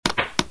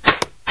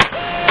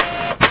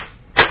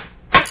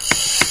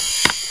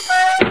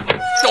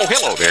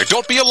Hello there.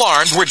 Don't be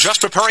alarmed. We're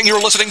just preparing your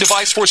listening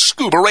device for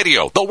Scuba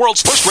Radio, the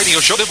world's first radio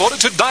show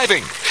devoted to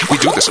diving. We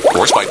do this, of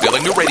course, by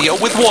filling the radio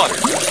with water.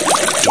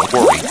 Don't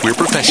worry, we're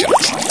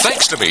professionals.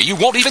 Thanks to me, you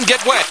won't even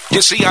get wet.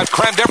 You see, I've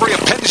crammed every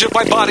appendage of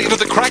my body into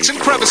the cracks and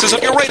crevices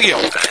of your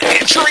radio,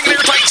 ensuring an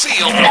airtight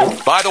seal.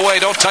 By the way,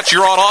 don't touch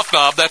your on-off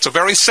knob. That's a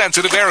very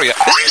sensitive area.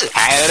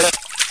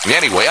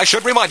 Anyway, I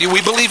should remind you,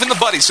 we believe in the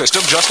buddy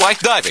system just like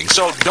diving,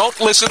 so don't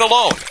listen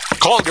alone.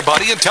 Call your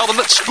buddy and tell them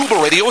that Scuba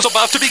Radio is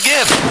about to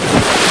begin.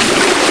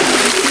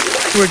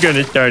 We're going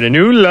to start a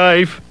new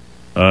life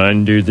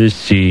under the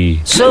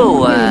sea.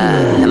 So,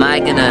 am I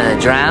gonna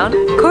drown?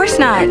 Of course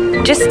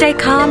not. Just stay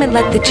calm and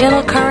let the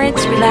gentle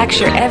currents relax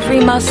your every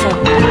muscle.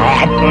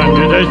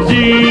 Under the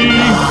sea.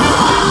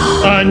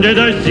 Under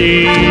the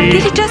sea.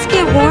 Did it just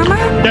get warmer?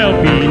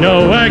 There'll be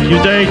no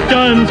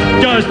accusations,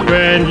 just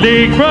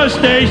friendly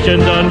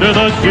crustaceans under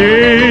the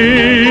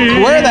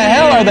sea. Where the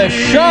hell are the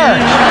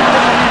sharks?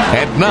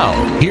 And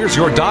now, here's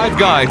your dive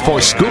guide for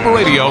Scuba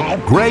Radio,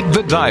 Greg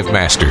the Dive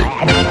Master.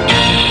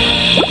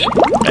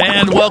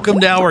 And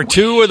welcome to Hour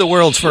 2 of the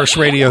world's first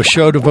radio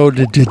show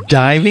devoted to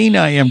diving.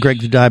 I am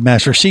Greg the Dive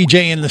Master.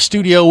 CJ in the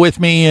studio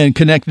with me, and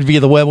connected via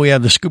the web we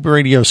have the Scuba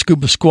Radio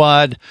Scuba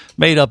Squad,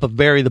 made up of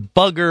Barry the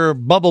Bugger,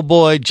 Bubble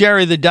Boy,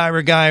 Jerry the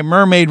Diver Guy,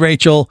 Mermaid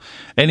Rachel,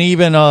 and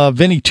even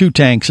Vinny Two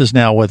Tanks is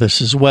now with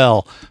us as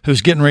well,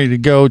 who's getting ready to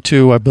go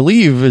to, I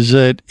believe, is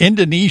it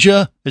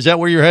Indonesia? Is that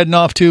where you're heading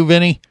off to,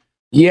 Vinny?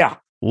 Yeah.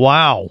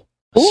 Wow.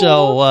 Ooh.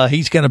 So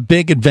he's got a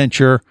big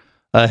adventure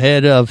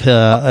ahead of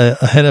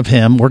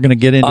him. We're going to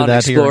get into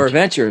that here. Unexplorer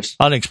Ventures.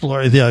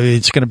 Unexplorer.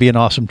 It's going to be an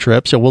awesome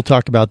trip. So we'll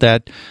talk about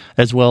that,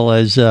 as well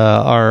as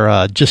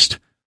our just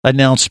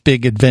announced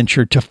big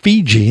adventure to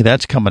Fiji.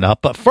 That's coming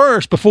up. But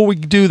first, before we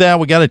do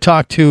that, we got to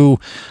talk to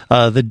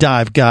the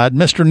dive god.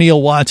 Mr.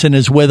 Neil Watson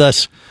is with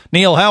us.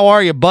 Neil, how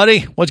are you,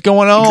 buddy? What's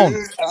going on?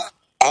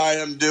 I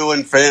am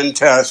doing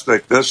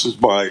fantastic. This is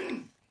my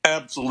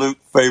absolute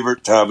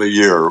favorite time of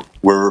year.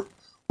 We're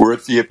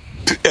at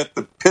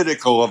the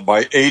pinnacle of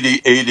my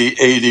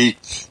 80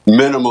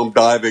 minimum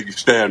diving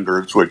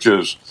standards, which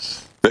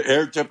is the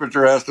air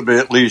temperature has to be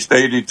at least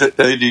 80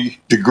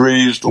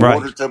 degrees, the right.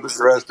 water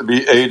temperature has to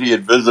be 80,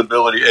 and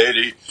visibility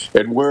 80,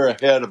 and we're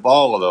ahead of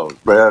all of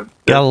those, man.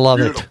 Gotta love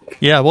it.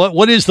 Yeah,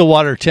 what is the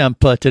water temp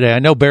today? I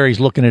know Barry's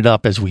looking it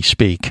up as we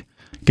speak,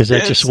 because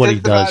that's just what he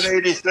does. About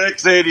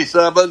 86,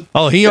 87.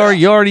 Oh, you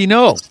already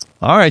know.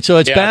 All right, so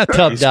it's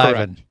bathtub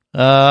diving.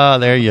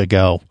 There you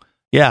go.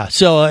 Yeah,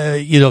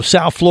 so,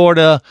 South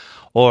Florida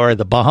or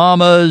the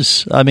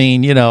Bahamas, I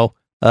mean, the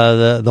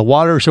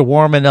waters are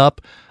warming up.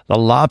 The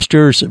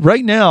lobsters,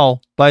 right now,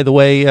 by the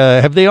way,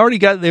 they've already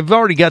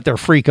got their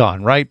freak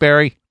on, right,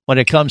 Barry, when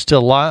it comes to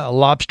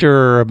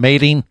lobster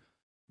mating?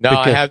 No,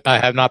 I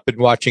have not been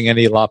watching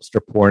any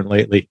lobster porn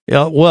lately.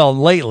 Well,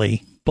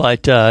 lately,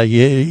 but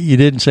you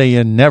didn't say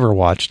you never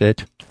watched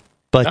it.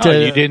 But no,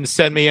 you didn't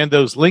send me in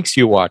those links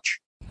you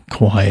watch.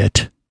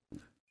 Quiet.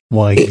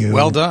 Why you?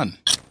 Well done.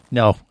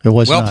 No, it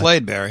was well not.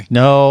 played, Barry.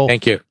 No.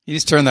 Thank you. He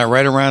just turned that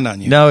right around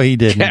on you. No, he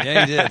didn't.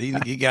 Yeah, he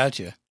did. He got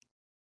you.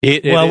 We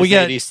got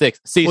 86.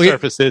 Sea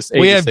surface is 86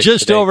 we have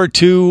just today. over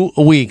 2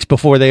 weeks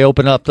before they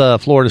open up the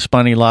Florida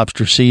spiny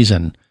lobster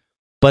season.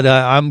 But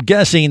I'm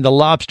guessing the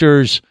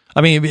lobsters,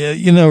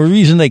 the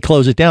reason they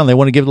close it down, they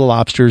want to give the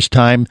lobsters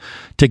time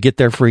to get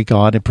their freak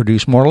on and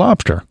produce more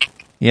lobster.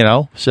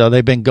 So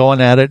they've been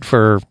going at it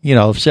for,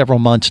 several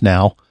months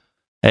now.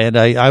 And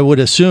I would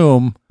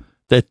assume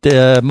that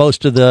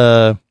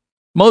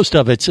most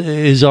of it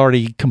is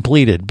already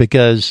completed,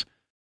 because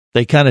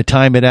they kind of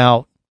time it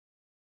out.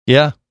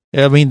 Yeah.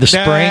 The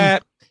spring.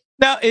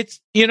 No,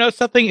 it's,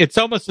 something, it's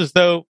almost as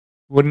though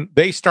when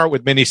they start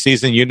with mini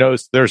season,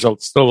 there's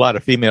still a lot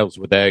of females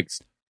with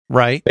eggs.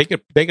 Right. They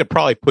could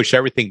probably push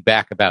everything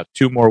back about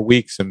 2 more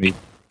weeks, and you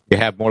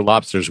have more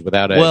lobsters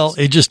without eggs. Well,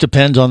 it just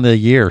depends on the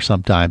year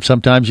sometimes.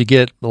 Sometimes you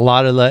get a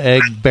lot of the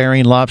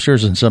egg-bearing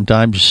lobsters, and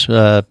sometimes,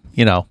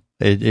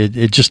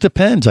 It just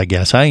depends, I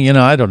guess.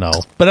 I don't know,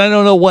 but I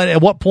don't know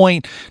at what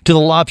point do the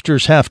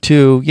lobsters have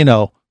to,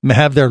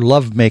 have their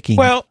love making.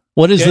 Well,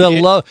 what is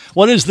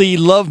the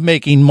love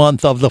making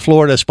month of the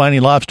Florida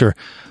spiny lobster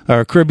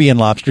or Caribbean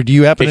lobster? Do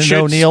you happen to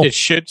know, Neil? It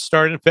should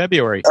start in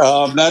February.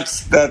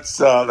 That's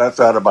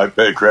out of my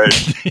pay grade.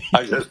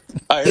 I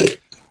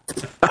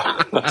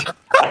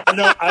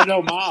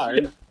know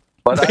mine.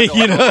 But I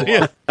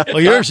don't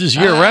well, yours is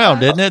year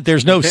round, isn't it?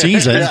 There's no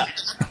season.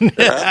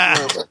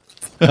 Yeah.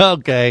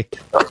 Okay.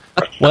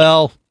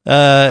 Well,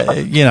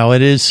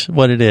 it is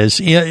what it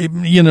is.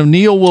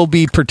 Neil will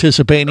be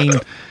participating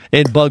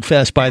in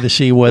Bugfest by the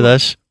Sea with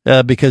us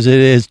because it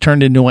has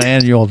turned into an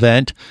annual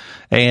event,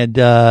 and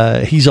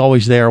he's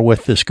always there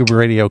with the Scuba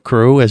Radio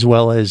crew, as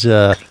well as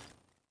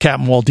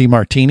Captain Walt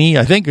DiMartini.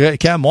 I think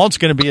Captain Walt's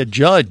going to be a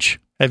judge.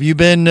 Have you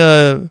been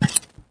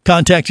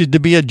contacted to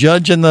be a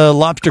judge in the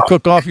lobster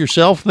cook-off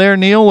yourself there,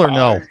 Neil, or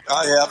no?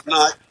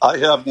 I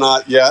have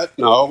not yet,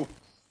 no.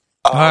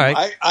 All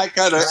right. I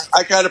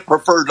kind of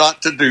prefer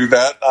not to do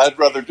that. I'd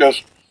rather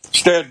just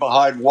stand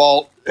behind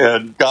Walt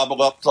and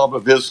gobble up some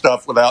of his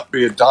stuff without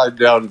being tied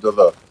down to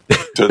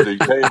to the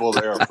table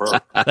there for.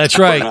 That's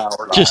for right. an hour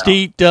and a Just half.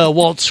 eat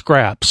Walt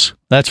scraps.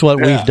 That's what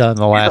we've done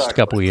the last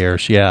exactly. couple of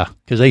years. Yeah,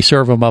 because they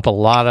serve them up a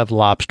lot of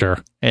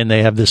lobster, and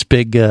they have this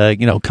big,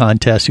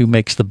 contest who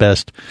makes the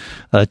best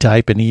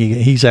type. And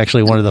he's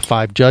actually one of the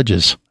 5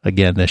 judges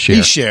again this year.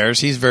 He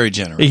shares. He's very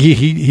generous.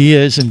 He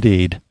is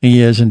indeed.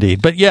 He is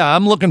indeed. But yeah,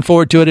 I'm looking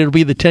forward to it. It'll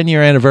be the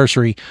 10-year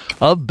anniversary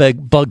of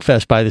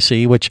Bugfest by the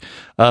Sea, which,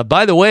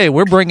 by the way,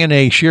 we're bringing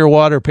a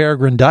Shearwater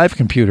Peregrine dive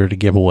computer to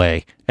give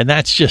away. And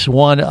that's just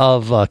one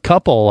of a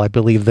couple, I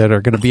believe, that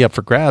are going to be up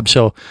for grabs.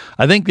 So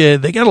I think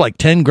they got like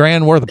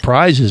 $10,000 worth of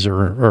prizes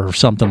or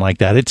something like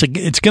that.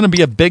 It's going to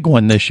be a big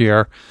one this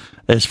year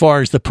as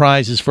far as the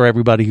prizes for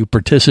everybody who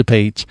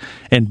participates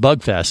in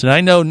Bugfest. And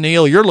I know,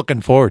 Neil, you're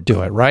looking forward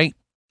to it, right?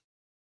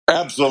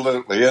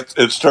 Absolutely.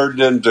 It's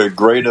turned into a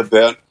great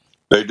event.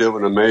 They do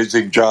an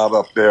amazing job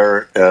up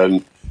there.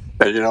 And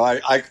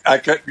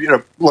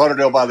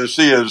Lauderdale by the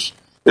Sea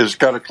is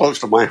kind of close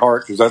to my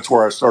heart because that's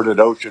where I started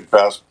Ocean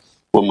Fest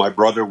when my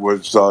brother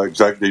was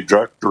executive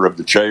director of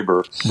the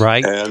chamber.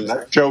 Right. And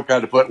that show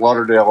kind of put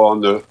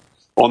Lauderdale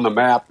on the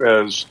map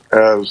as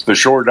the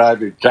shore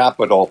diving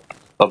capital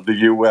of the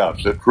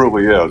U.S. It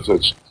truly is.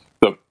 It's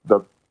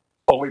the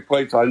only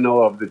place I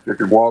know of that you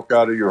can walk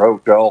out of your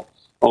hotel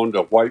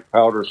onto white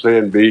powder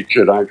sand beach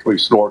and actually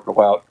snorkel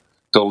out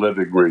to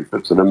Living Reef.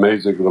 It's an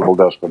amazing little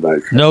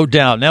destination. No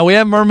doubt. Now, we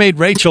have Mermaid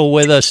Rachel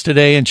with us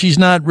today, and she's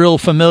not real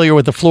familiar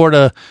with the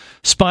Florida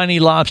spiny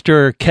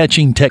lobster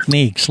catching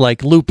techniques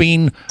like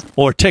looping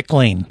or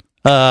tickling.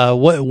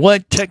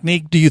 What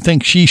technique do you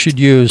think she should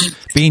use,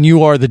 being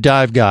you are the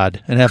dive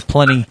god and have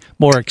plenty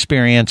more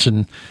experience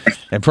and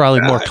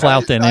probably more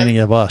clout than any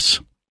of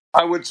us?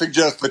 I would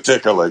suggest the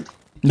tickling.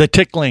 The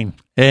tickling.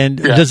 And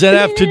does that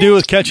have to do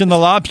with catching the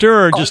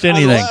lobster or just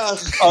anything?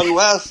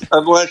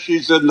 Unless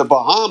she's in the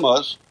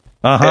Bahamas,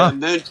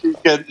 and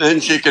then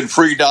she can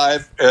free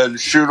dive and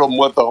shoot them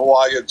with a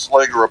Hawaiian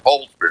sling or a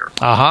pole spear.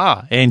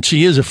 And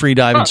she is a free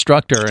dive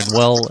instructor and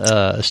well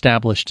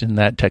established in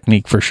that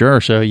technique for sure.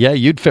 So yeah,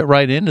 you'd fit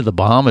right into the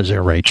Bahamas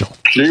there, Rachel.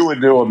 She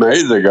would do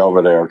amazing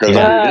over there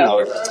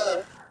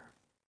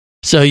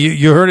So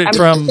you heard it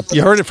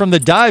from the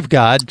dive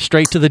god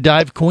straight to the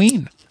dive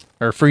queen.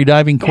 Or free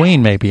diving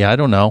queen, maybe. I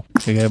don't know.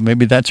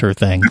 Maybe that's her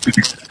thing.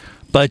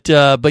 But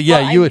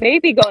yeah, you would. I may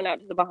be going out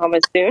to the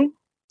Bahamas soon.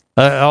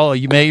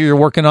 You're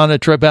working on a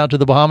trip out to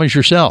the Bahamas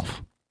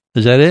yourself.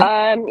 Is that it?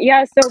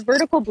 Yeah. So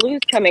Vertical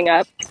Blue's coming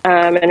up,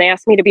 and they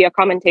asked me to be a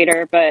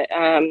commentator, but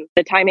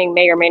the timing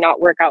may or may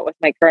not work out with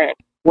my current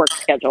work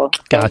schedule.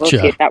 So Gotcha. We'll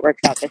see if that works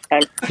out this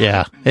time.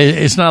 Yeah,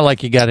 it's not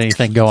like you got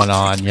anything going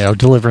on.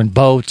 Delivering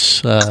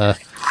boats.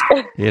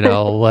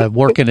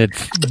 Working at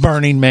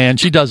Burning Man.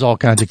 She does all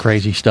kinds of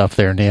crazy stuff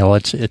there, Neil.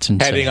 It's insane.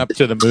 Heading up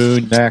to the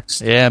moon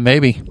next. Yeah,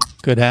 maybe.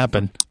 Could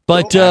happen.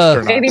 But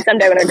maybe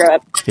someday when I grow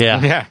up.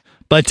 Yeah.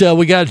 But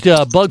we got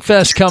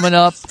Bugfest coming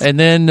up, and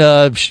then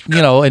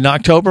in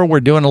October we're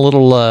doing a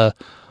little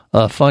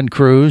fun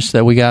cruise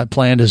that we got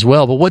planned as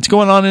well. But what's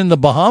going on in the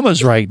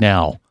Bahamas right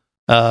now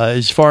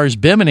as far as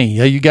Bimini?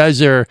 You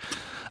guys are.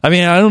 I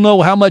mean, I don't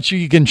know how much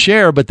you can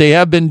share, but they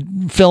have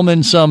been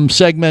filming some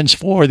segments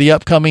for the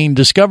upcoming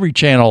Discovery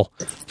Channel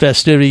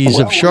festivities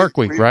of Shark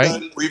Week, right?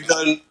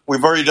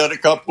 We've already done a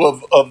couple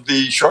of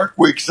the Shark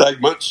Week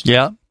segments.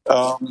 Yeah.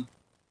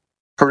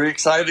 Pretty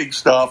exciting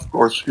stuff. Of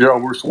course,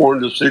 we're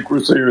sworn to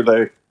secrecy or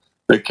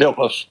they kill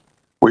us.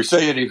 We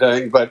say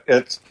anything, but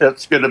it's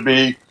going to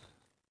be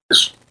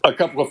a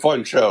couple of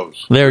fun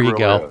shows. There you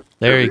go.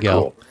 There you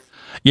go. Cool.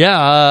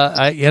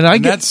 Yeah,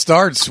 and that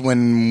starts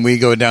when we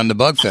go down to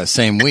Bugfest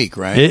same week,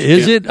 right?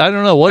 Is it? I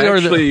don't know. What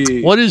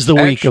is the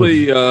week?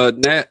 Actually,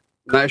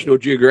 National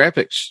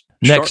Geographic's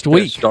next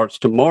week starts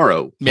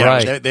tomorrow. Yeah,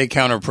 right. They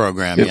counter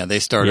program. Yeah, they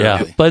start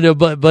early.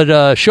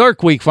 But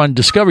Shark Week on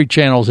Discovery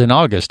Channel's in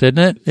August, isn't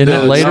it? Isn't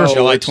it later?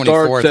 July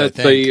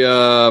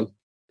 24th.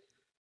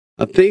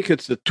 I think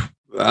it's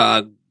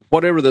the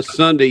whatever the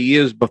Sunday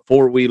is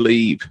before we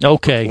leave.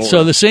 Okay,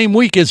 so the same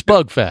week as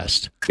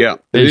Bugfest. Yeah,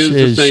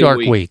 is Shark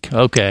Week.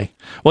 Okay.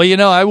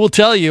 Well, I will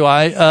tell you,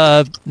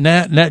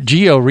 Nat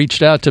Geo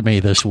reached out to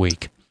me this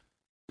week,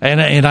 and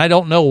I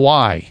don't know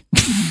why,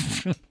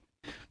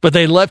 but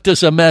they left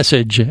us a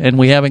message, and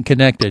we haven't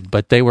connected.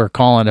 But they were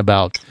calling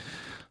about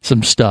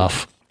some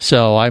stuff,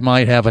 so I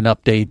might have an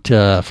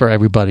update for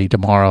everybody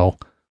tomorrow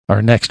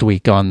or next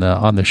week on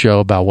the show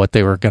about what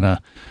they were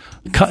gonna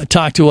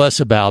talk to us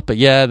about. But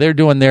yeah, they're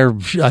doing their,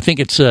 I think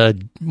it's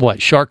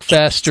Shark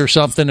Fest or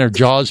something, or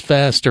Jaws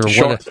Fest or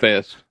Shark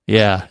Fest.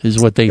 Yeah,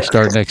 is what they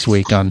start next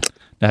week on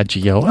Nat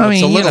Geo.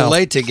 It's a little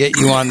late to get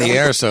you on the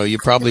air, so you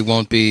probably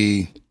won't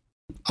be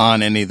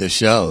on any of the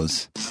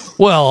shows.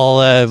 Well,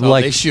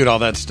 they shoot all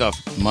that stuff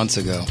months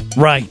ago,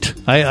 right?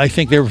 I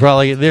think they were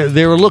probably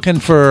they were looking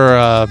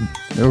for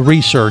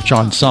research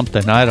on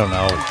something. I don't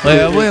know.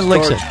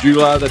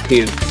 July the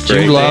 10th.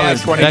 July.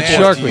 That's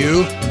Shark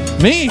Week.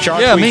 Me?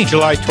 Shark Week,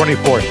 July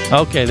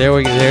 24th. Okay, there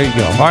you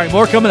go. All right,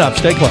 more coming up.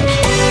 Stay close.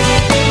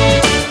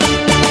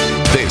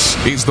 This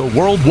is the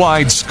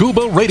Worldwide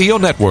Scuba Radio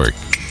Network.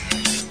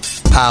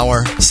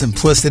 Power,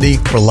 simplicity,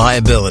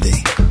 reliability.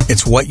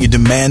 It's what you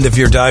demand of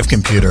your dive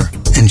computer,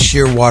 and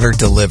Shearwater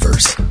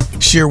delivers.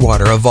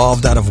 Shearwater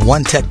evolved out of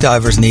one tech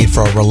diver's need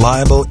for a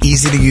reliable,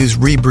 easy-to-use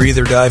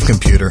rebreather dive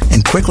computer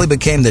and quickly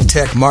became the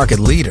tech market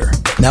leader.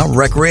 Now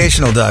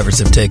recreational divers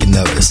have taken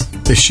notice.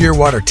 The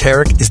Shearwater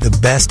Taric is the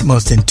best,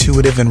 most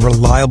intuitive, and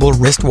reliable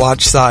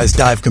wristwatch-sized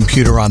dive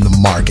computer on the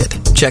market.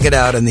 Check it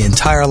out in the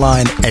entire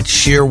line at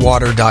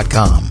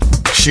shearwater.com.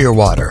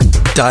 Shearwater.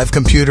 Dive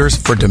computers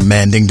for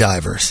demanding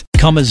divers.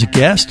 Come as a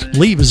guest,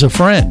 leave as a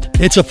friend.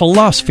 It's a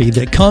philosophy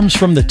that comes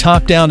from the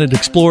top down at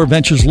Explorer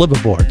Ventures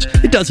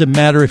liveaboards. It doesn't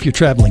matter if you're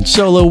traveling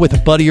solo, with a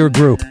buddy, or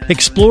group.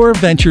 Explorer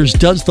Ventures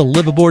does the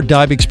liveaboard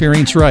dive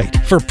experience right.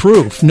 For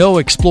proof, know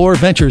Explorer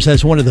Ventures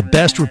has one of the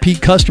best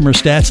repeat customer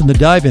stats in the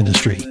dive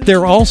industry.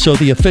 They're also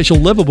the official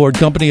liveaboard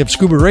company of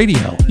Scuba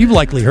Radio. You've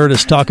likely heard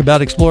us talk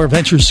about Explorer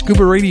Ventures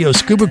Scuba Radio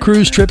scuba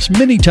cruise trips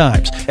many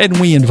times, and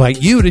we invite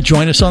you to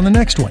join us on the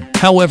next one.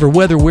 However,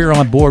 whether we're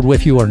on board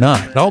with you or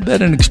not, I'll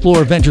bet an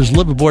Explorer Ventures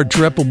liveaboard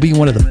trip will be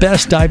one of the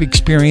best dive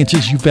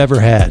experiences you've ever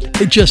had.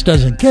 It just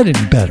doesn't get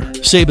any better.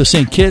 Saba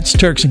St. Kitts,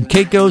 Turks and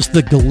Caicos,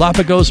 the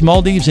Galapagos,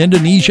 Maldives,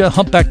 Indonesia,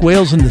 humpback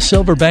whales, and the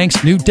Silver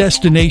Banks, new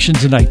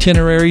destinations and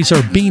itineraries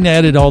are being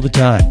added all the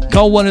time.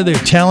 Call one of their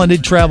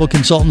talented travel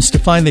consultants to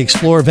find the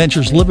Explorer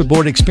Ventures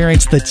liveaboard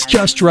experience that's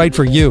just right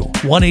for you.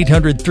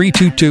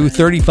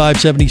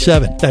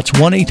 1-800-322-3577. That's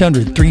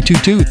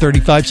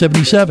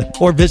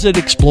 1-800-322-3577. Or visit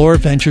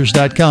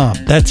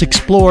explorerventures.com. That's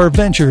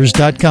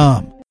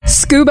explorerventures.com.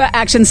 Scuba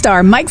action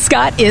star Mike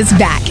Scott is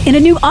back in a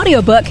new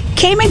audiobook,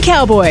 Cayman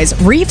Cowboys,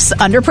 Reefs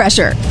Under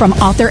Pressure. From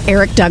author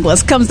Eric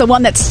Douglas comes the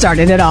one that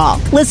started it all.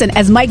 Listen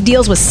as Mike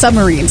deals with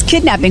submarines,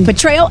 kidnapping,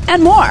 betrayal,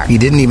 and more. He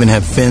didn't even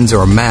have fins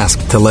or a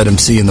mask to let him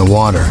see in the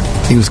water.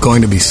 He was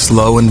going to be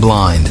slow and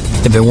blind.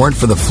 If it weren't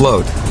for the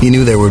float, he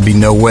knew there would be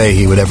no way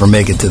he would ever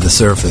make it to the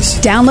surface.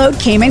 Download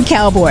Cayman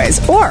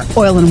Cowboys or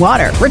Oil and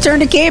Water, Return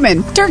to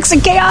Cayman, Turks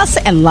and Chaos,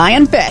 and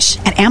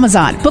Lionfish at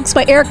Amazon,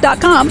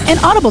 booksbyeric.com, and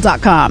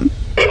audible.com.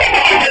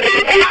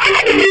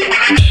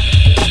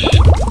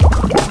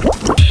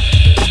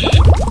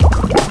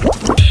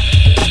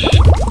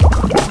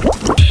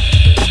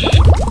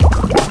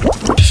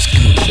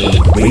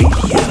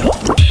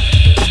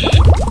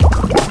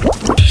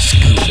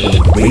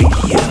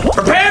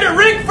 Prepare to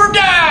rig for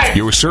dive!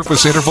 Your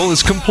surface interval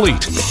is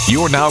complete.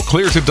 You're now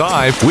clear to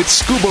dive with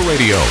Scuba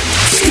Radio.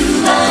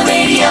 Scuba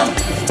Radio.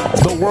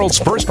 The world's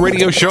first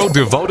radio show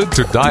devoted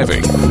to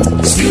diving.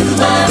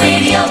 Scuba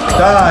Radio.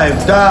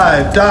 Dive,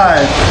 dive,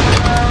 dive.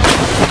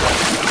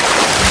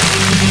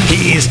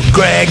 He's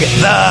Greg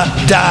the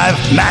Dive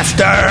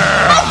Master.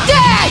 How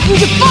dare you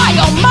defy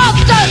your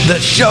master! The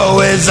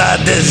show is a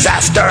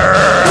disaster.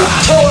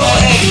 Total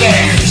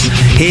headbangers.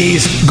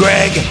 He's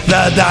Greg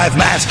the Dive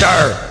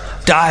Master.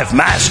 Dive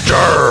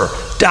Master.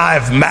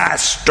 Dive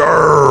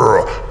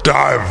Master.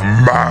 Dive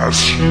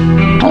Master.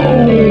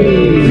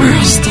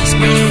 Master's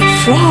my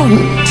friend.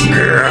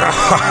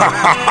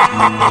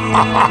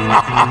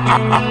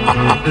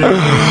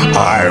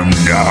 I'm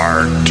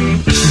Dart.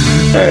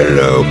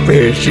 Hello,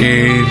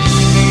 fishies.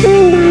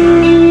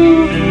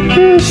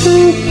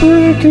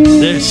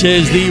 This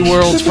is the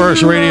world's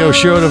first radio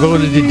show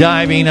devoted to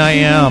diving. I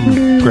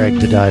am Greg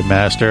the Dive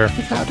Master.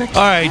 All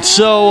right,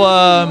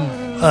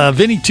 so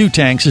Vinny Two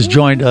Tanks has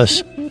joined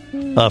us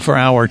for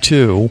hour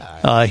two.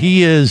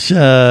 He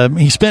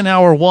spent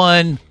hour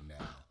one.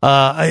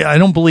 I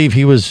don't believe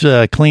he was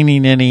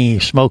cleaning any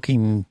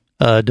smoking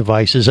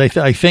devices.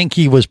 I think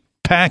he was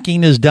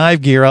packing his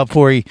dive gear up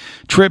for a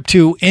trip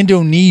to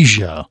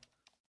Indonesia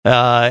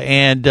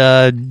and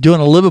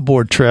doing a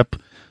liveaboard trip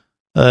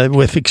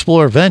with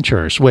Explorer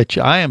Ventures, which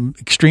I am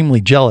extremely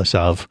jealous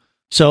of.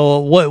 So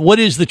what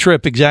is the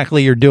trip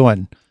exactly you're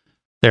doing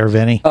there,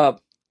 Vinny?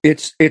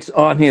 It's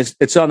on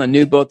the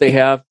new boat they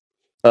have,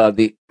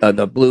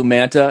 the Blue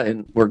Manta,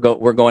 and we're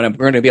going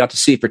to be out to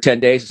sea for 10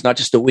 days. It's not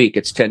just a week;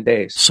 it's 10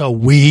 days. So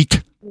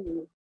week,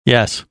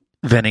 yes.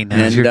 Vinny,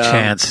 now's your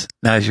chance.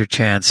 Now's your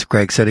chance.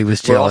 Greg said he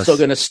was jealous. We're also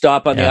going to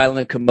stop on the island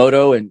of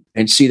Komodo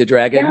and see the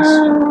dragons.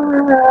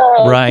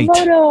 Yeah, right.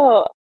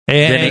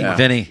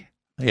 Vinny.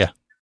 Yeah.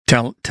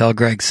 Tell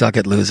Greg, suck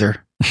it,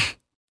 loser.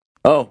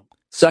 Oh,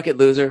 suck it,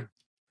 loser.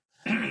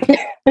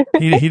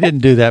 He didn't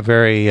do that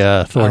very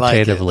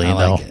authoritatively,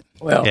 though.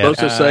 Well, supposed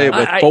to say it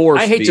with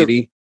force,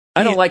 Vinny.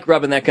 I don't like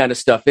rubbing that kind of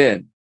stuff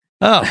in.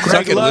 Oh,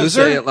 suck it, loser.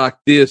 Say it like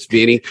this,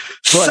 Vinny.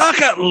 Suck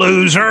it,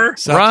 loser.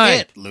 Suck right.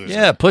 It, loser.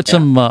 Yeah, put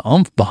some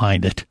oomph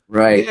behind it.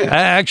 Right. Yeah.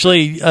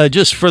 Actually,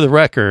 just for the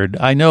record,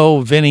 I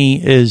know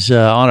Vinny is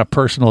on a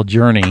personal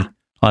journey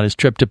on his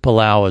trip to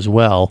Palau as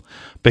well,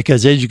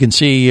 because as you can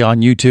see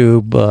on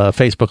YouTube,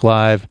 Facebook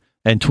Live,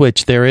 and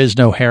Twitch, there is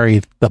no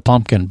Harry the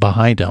Pumpkin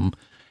behind him.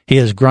 He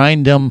has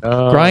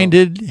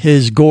grinded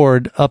his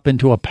gourd up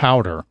into a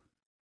powder,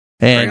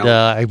 and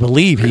I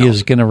believe he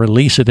is going to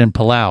release it in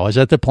Palau. Is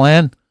that the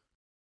plan?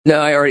 No,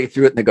 I already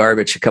threw it in the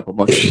garbage a couple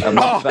weeks ago.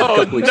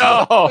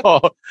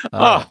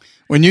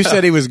 When you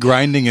said he was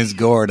grinding his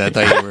gourd, I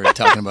thought you were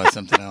talking about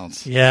something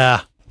else.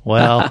 Yeah.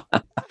 Well,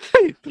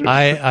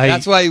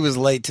 That's why he was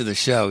late to the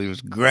show. He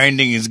was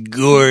grinding his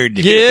gourd.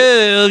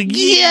 Yeah. Oh,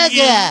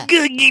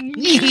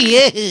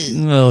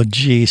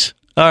 jeez.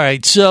 All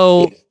right.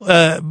 So,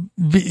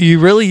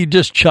 you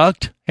just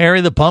chucked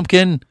Harry the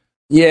Pumpkin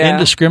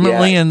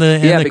indiscriminately in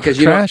the because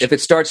trash?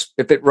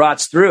 if it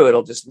rots through,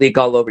 it'll just leak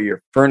all over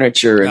your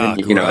furniture, and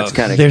then, it's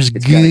kind of there's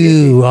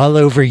goo all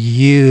over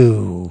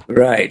you.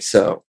 Right.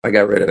 So I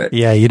got rid of it.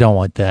 Yeah, you don't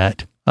want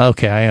that.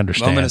 Okay, I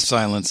understand. Moment of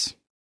silence.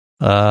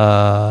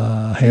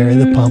 Harry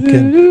the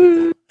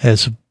Pumpkin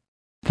has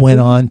went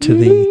on to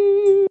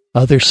the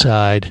other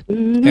side.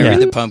 Harry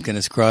the Pumpkin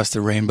has crossed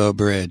the Rainbow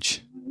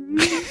Bridge.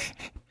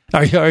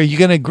 Are you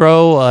going to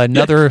grow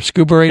another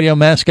Scuba Radio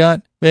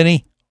mascot,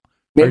 Vinny?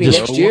 Maybe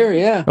next year,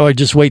 yeah. Or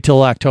just wait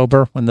till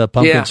October when the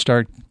pumpkins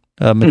start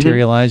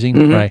materializing?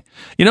 Mm-hmm. Right.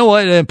 You know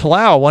what? In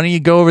Palau, why don't you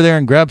go over there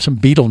and grab some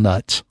beetle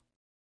nuts?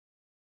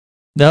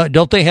 No,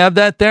 don't they have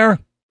that there?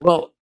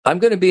 Well, I'm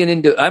going to be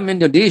I'm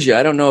Indonesia.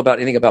 I don't know about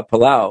anything about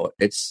Palau.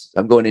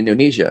 I'm going to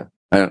Indonesia.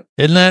 Isn't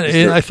that?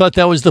 I thought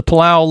that was the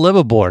Palau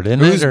liveaboard.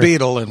 Who's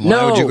Beetle and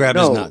why would you grab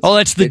his nuts? Oh,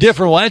 that's the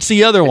different one. That's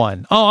the other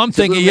one. Oh, I'm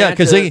thinking,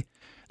 because the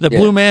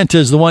Blue Manta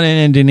is the one in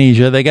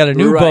Indonesia. They got a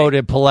new boat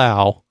at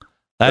Palau.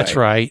 That's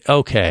right.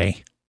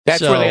 Okay.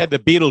 That's where they had the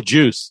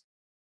Beetlejuice.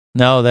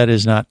 No, that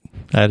is not.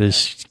 That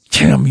is,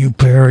 damn you,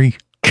 Barry.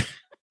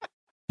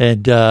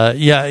 And,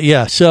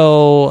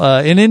 So,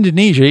 in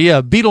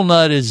Indonesia, beetle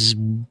nut is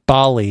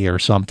Bali or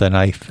something.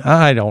 I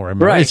don't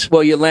remember. Right.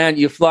 Well,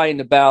 you fly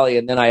into Bali,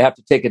 and then I have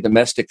to take a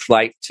domestic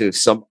flight to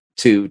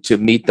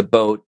meet the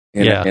boat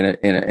in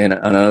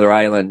another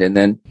island. And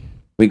then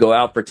we go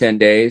out for 10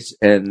 days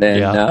and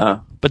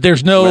then, but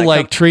there's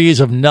no trees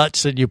of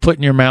nuts that you put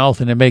in your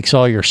mouth and it makes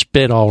all your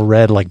spit all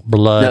red like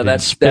blood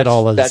and spit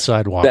all over the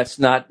sidewalk. That's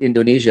not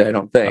Indonesia, I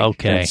don't think.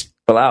 Okay. That's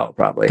Palau,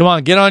 probably. Come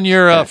on, get on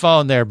your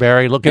phone there,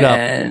 Barry. Look it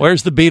up.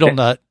 Where's the beetle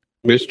nut?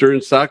 Mr.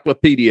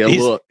 Encyclopedia,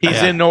 look.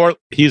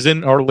 He's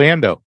in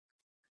Orlando.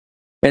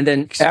 And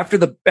then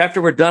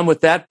after we're done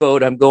with that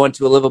boat, I'm going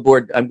to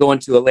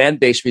a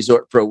land-based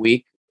resort for a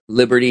week.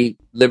 Liberty.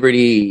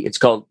 It's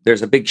called.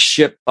 There's a big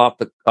ship off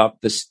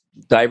this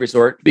dive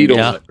resort. Beetle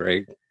nut,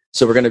 Greg.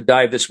 So we're going to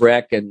dive this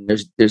wreck, and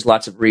there's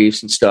lots of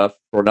reefs and stuff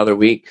for another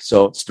week.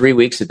 So it's 3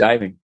 weeks of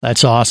diving.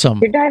 That's awesome.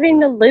 You're diving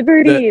the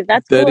Liberty.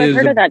 That's cool. I've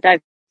heard of that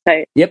dive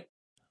site. Yep,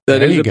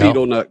 that is a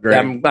beetle nut,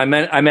 Greg.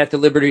 I'm at the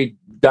Liberty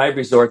Dive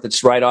Resort.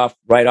 That's right off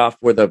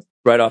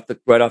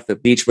the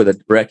beach where the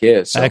wreck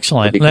is. So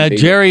excellent. Now,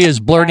 Jerry is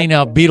blurting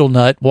out beetle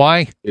nut.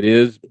 Why? It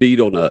is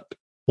beetle nut.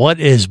 What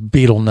is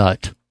beetle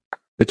nut?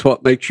 It's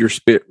what makes your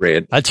spit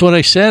red. That's what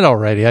I said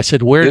already. I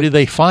said, where do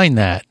they find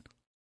that?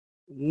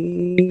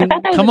 I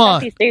thought that was a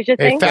Southeast Asia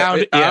thing.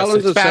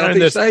 Islands of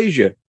Southeast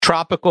Asia.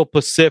 Tropical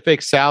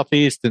Pacific,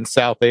 Southeast, and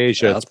South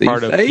Asia. It's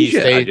part of East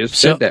Asia. I just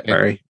said that,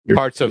 Barry.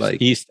 Parts of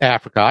East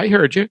Africa. I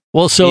heard you.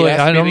 Well, so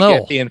I don't know.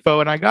 Get the info,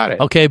 and I got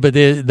it. Okay, but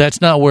that's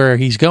not where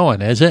he's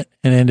going, is it?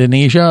 In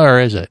Indonesia, or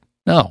is it?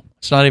 No,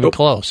 it's not even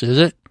close, is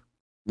it?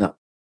 No.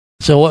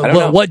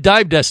 So what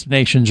dive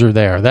destinations are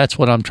there? That's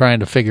what I'm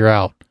trying to figure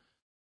out.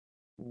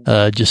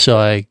 Just so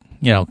I,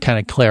 kind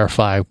of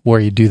clarify where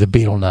you do the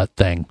beetle nut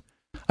thing.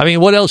 I mean,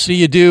 what else do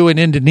you do in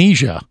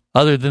Indonesia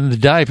other than the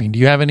diving? Do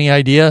you have any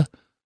idea?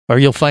 Or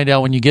you'll find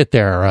out when you get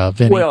there,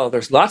 Vinny. Well,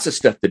 there's lots of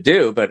stuff to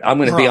do, but I'm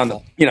going to be on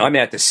I'm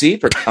at the sea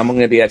I'm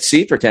going to be at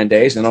sea for 10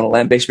 days and on a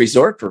land-based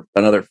resort for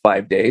another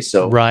 5 days.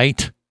 So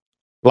right.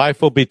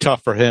 Life will be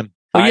tough for him.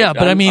 Well,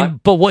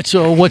 but what's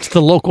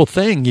the local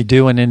thing you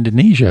do in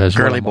Indonesia?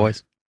 Girly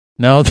boys.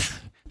 No,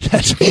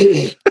 that's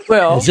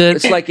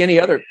it's like any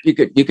other. You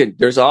could.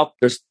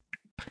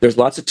 There's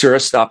lots of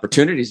tourist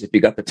opportunities if you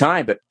got the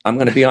time. But I'm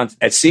going to be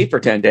at sea for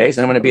 10 days,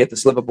 and I'm going to be at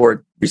this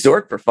liveaboard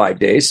resort for 5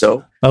 days.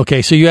 So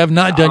okay, so you have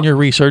not done your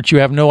research. You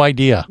have no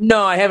idea.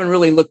 No, I haven't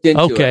really looked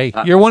into it. Okay,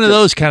 you're one of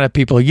those kind of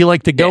people. You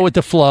like to go with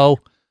the flow.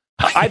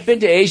 I've been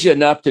to Asia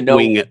enough to know.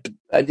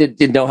 I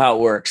didn't know how it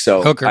works.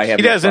 So he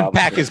doesn't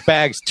pack his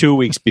bags 2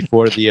 weeks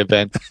before the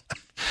event.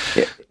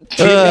 He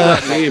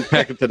didn't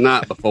pack it the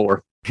night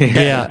before.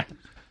 Yeah.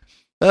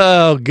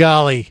 Oh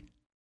golly,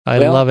 I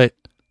love it.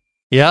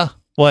 Yeah.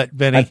 What,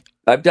 Benny?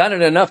 I've done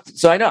it enough,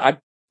 so I know I've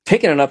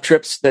taken enough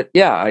trips that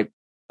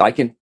I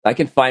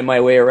can find my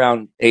way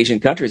around Asian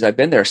countries. I've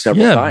been there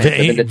several times. I've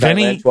been to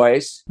Thailand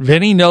twice.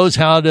 Vinny knows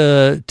how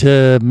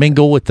to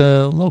mingle with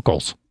the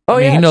locals. Oh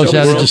yeah, he knows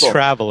how to just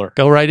traveler.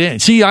 Go right in.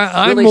 See,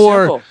 I'm really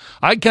more. Simple.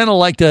 I kind of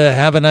like to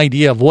have an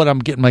idea of what I'm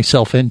getting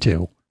myself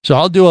into, so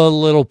I'll do a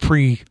little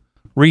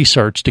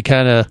pre-research to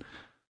kind of.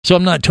 So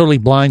I'm not totally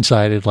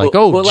blindsided. Like,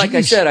 like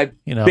I said, I've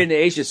been to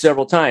Asia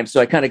several times, so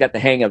I kind of got the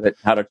hang of it.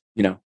 How to,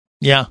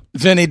 Yeah,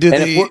 Vinny,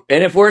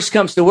 if worse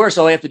comes to worse,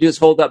 all I have to do is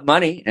hold up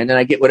money, and then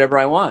I get whatever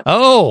I want.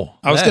 Oh,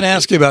 I was going to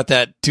ask you about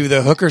that. Do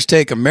the hookers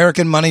take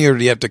American money, or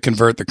do you have to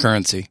convert the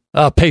currency?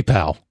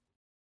 PayPal.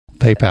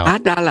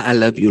 I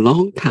love you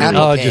long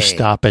time. Just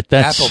stop it.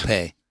 That's Apple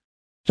Pay.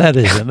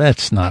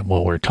 That's not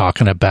what we're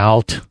talking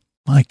about.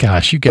 My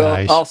gosh, you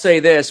guys. Well, I'll say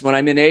this: when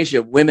I'm in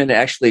Asia, women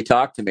actually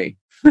talk to me.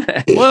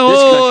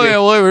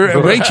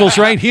 Well, Rachel's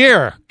right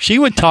here. She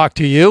would talk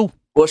to you.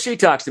 Well, she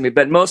talks to me,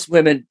 but most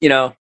women,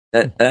 I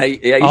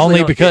usually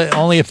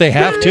only if they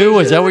have to.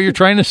 Is that what you're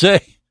trying to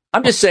say?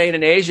 I'm just saying,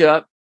 in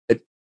Asia,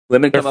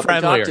 women come up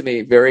and talk to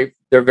me. They're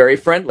very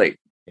friendly.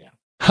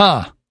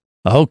 Huh.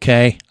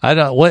 Okay.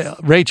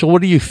 Rachel,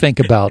 what do you think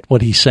about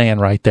what he's saying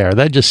right there?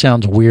 That just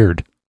sounds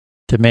weird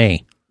to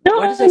me. No,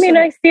 I mean,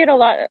 I see it a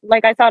lot.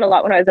 Like, I saw it a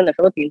lot when I was in the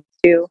Philippines,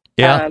 too.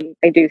 Yeah.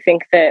 I do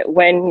think that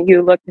when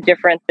you look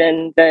different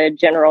than the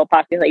general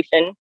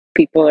population,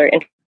 people are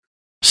interested.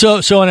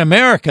 So in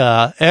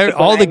America,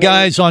 all the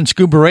guys on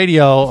Scuba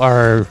Radio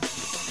are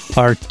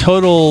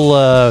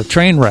total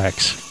train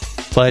wrecks.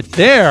 But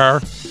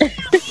there,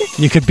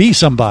 you could be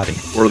somebody.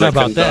 Or the How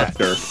about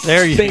conductor. That?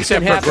 There you go. Things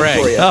can happen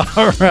for you.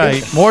 All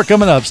right. More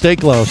coming up. Stay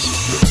close.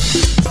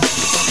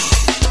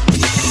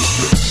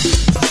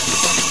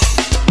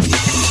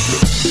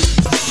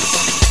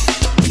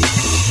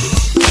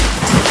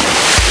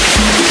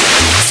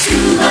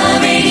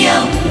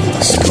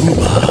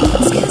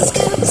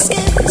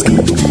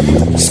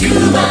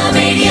 Scuba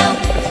Radio.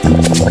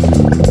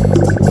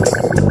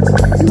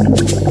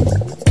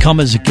 Come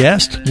as a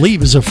guest,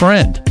 leave as a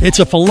friend. It's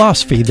a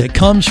philosophy that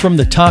comes from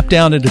the top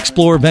down at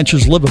Explorer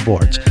Ventures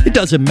liveaboards. It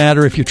doesn't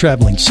matter if you're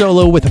traveling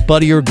solo with a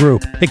buddy or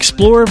group.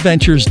 Explorer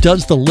Ventures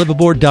does the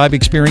liveaboard dive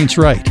experience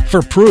right.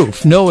 For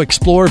proof, know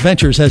Explorer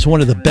Ventures has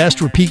one of the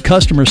best repeat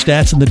customer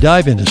stats in the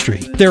dive industry.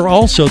 They're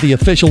also the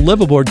official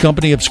liveaboard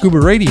company of Scuba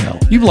Radio.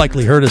 You've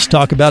likely heard us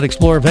talk about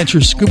Explorer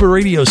Ventures Scuba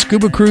Radio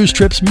scuba cruise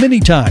trips many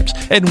times,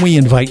 and we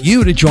invite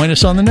you to join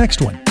us on the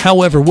next one.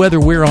 However, whether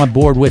we're on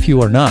board with you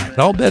or not,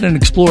 I'll bet an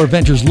Explorer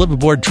Ventures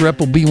liveaboard trip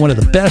will be one of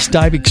the best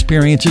dive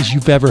experiences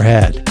you've ever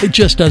had. It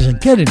just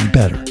doesn't get any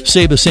better.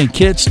 Saba St.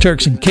 Kitts,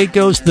 Turks and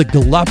Caicos, the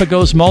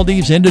Galapagos,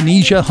 Maldives,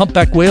 Indonesia,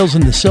 humpback whales,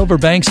 and the Silver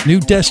Banks, new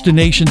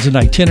destinations and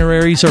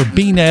itineraries are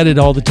being added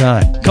all the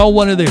time. Call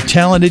one of their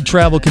talented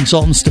travel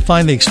consultants to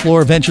find the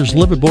Explorer Ventures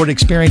liveaboard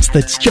experience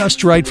that's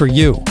just right for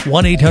you.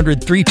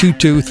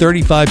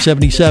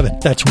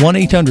 1-800-322-3577. That's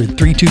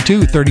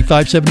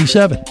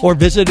 1-800-322-3577. Or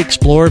visit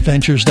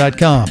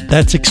explorerventures.com.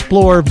 That's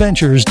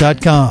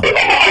explorerventures.com.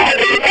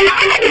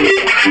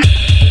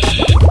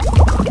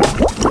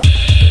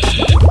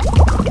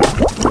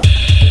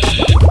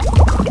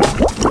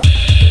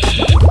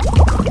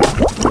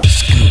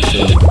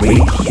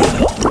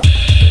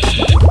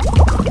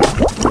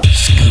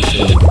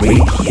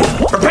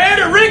 Prepare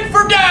to rig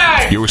for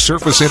dive! Your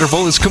surface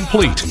interval is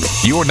complete.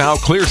 You're now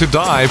clear to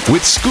dive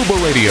with Scuba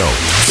Radio.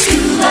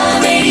 Scuba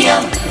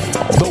Radio.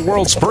 The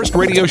world's first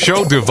radio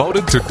show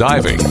devoted to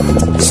diving.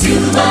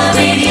 Scuba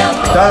Radio.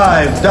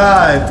 Dive,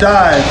 dive,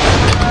 dive.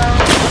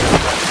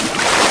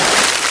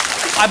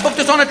 I booked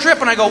us on a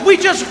trip, and I go, we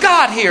just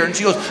got here. And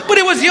she goes, but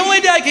it was the only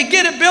day I could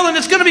get it, Bill, and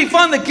it's going to be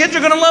fun. The kids are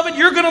going to love it.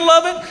 You're going to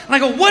love it. And I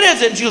go, what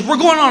is it? And she goes, we're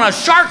going on a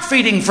shark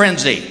feeding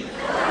frenzy.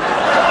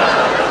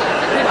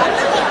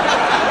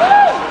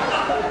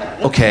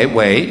 Okay,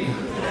 wait.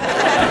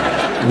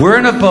 We're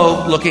in a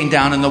boat looking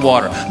down in the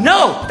water.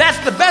 No, that's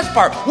the best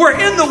part. We're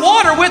in the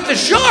water with the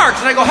sharks.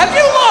 And I go, have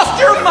you lost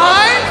your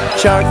mind?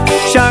 Shark,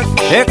 shark,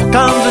 here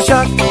comes a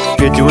shark.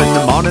 Get you in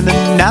the morning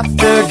and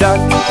after dark.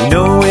 You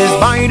know his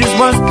bite is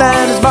worse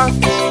than his bark.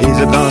 He's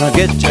gonna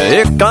get you.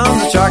 Here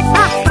comes a shark.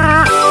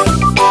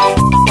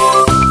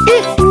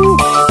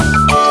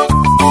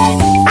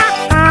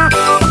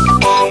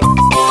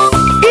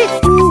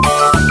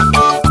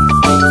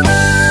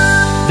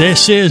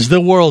 This is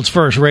the world's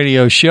first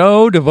radio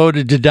show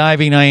devoted to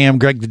diving. I am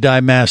Greg the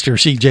Dive Master.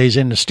 CJ's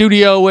in the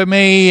studio with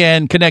me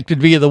and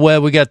connected via the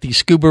web. We got the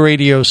Scuba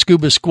Radio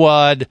Scuba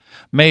Squad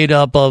made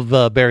up of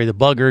Barry the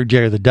Bugger,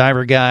 Jerry the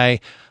Diver Guy,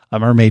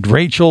 Mermaid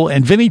Rachel,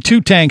 and Vinny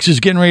Two Tanks is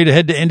getting ready to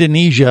head to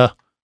Indonesia.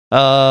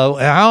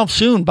 How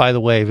soon, by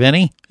the way,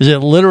 Vinny? Is it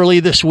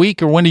literally this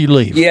week or when do you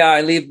leave? Yeah,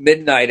 I leave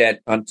midnight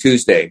on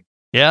Tuesday.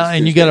 Yeah,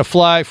 and you got to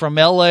fly from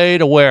L.A.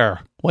 to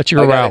where? What's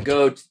your route?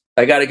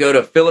 I got to go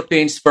to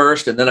Philippines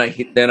first, and then I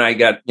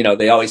got,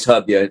 they always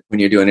hub you when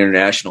you're doing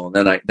international, and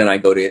then I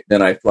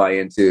fly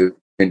into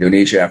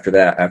Indonesia after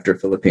that, after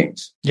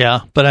Philippines. Yeah,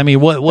 but I mean,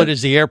 what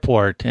is the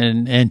airport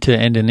into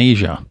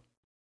Indonesia?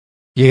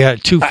 You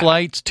got two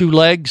flights, two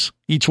legs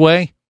each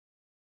way.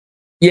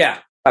 Yeah,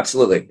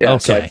 absolutely. Yeah.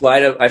 Okay.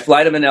 So I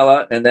fly to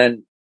Manila, and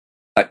then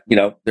I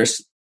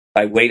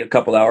wait a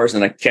couple hours,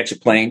 and I catch a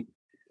plane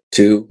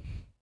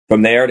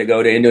from there to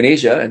go to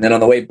Indonesia, and then on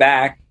the way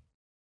back,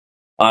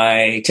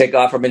 I take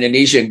off from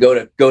Indonesia and go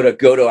to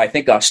I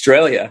think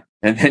Australia,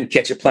 and then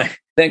catch a plane.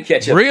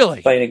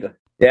 Really? Plane and go.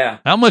 Yeah.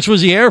 How much was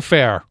the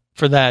airfare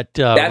for that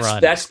run?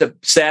 That's the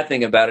sad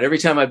thing about it. Every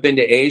time I've been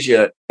to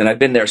Asia, and I've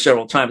been there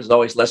several times, it's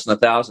always less than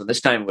 $1,000.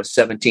 This time it was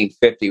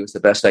 $1,750 was the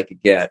best I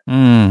could get.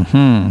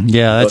 Mm-hmm.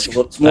 Yeah,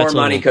 it's more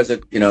money because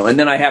and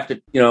then I have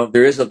to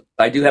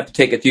I do have to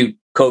take a few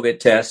COVID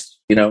tests,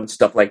 and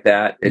stuff like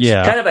that. It's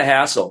kind of a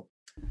hassle.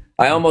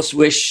 I almost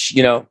wish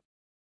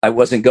I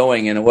wasn't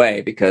going in a way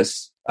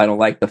because I don't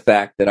like the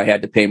fact that I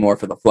had to pay more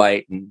for the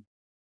flight.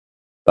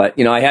 But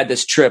I had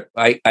this trip.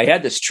 I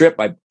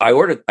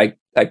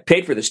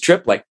paid for this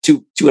trip like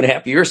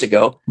 2.5 years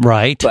ago.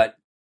 Right. But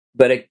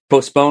but it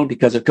postponed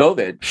because of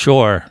COVID.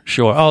 Sure.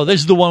 Oh,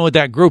 this is the one with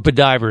that group of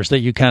divers that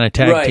you kind of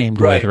tag teamed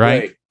with,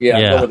 right?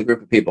 Yeah, go with a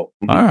group of people.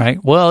 All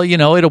right. Well,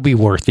 it'll be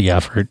worth the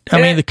effort.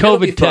 I mean, the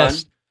COVID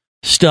test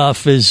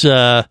stuff is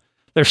they're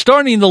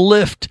starting to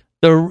lift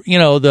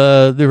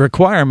the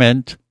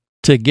requirement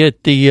to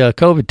get the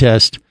COVID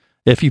test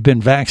if you've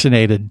been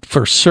vaccinated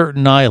for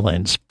certain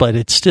islands, but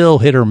it's still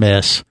hit or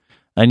miss,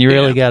 and you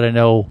really got to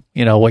know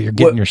what you're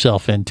getting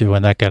yourself into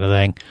and that kind of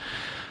thing.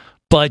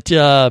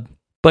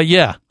 But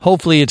yeah,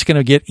 hopefully it's going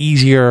to get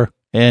easier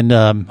and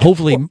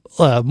hopefully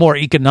more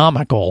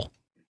economical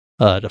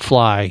to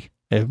fly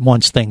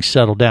once things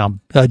settle down.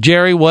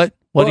 Jerry, what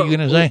are you going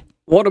to say?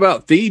 What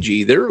about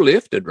Fiji? They're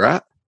lifted,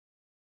 right?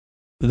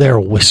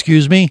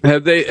 Excuse me?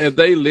 Have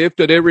they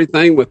lifted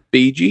everything with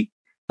Fiji?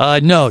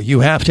 No,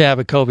 you have to have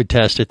a COVID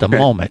test at the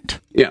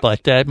moment. Yeah.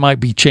 But that might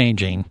be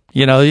changing.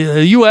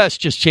 The U.S.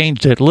 just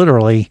changed it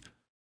literally,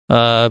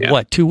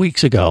 2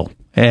 weeks ago.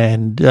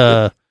 And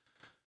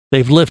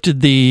they've lifted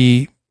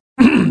the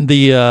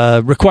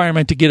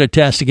requirement to get a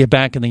test to get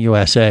back in the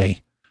USA.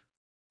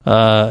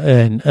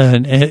 And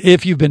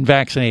if you've been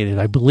vaccinated,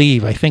 I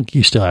think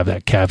you still have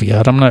that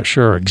caveat. I'm not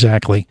sure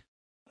exactly.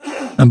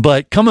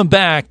 But coming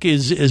back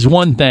is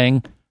one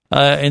thing.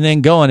 And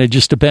then going, it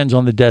just depends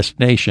on the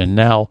destination.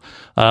 Now,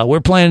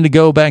 we're planning to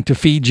go back to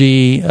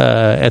Fiji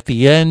at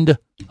the end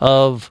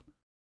of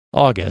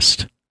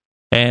August.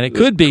 And it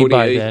could be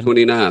by then.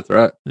 29th,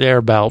 right?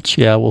 Thereabouts.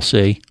 Yeah, we'll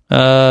see.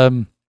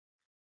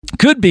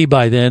 Could be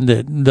by then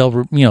that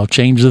they'll,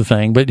 change the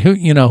thing. But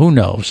who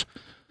knows?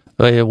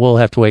 We'll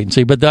have to wait and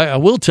see. But I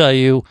will tell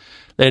you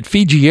that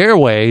Fiji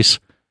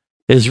Airways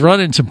is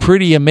running some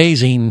pretty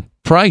amazing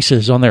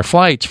prices on their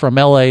flights from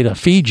L.A. to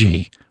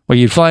Fiji, where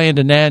you'd fly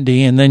into Nadi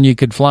and then you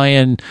could fly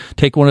in,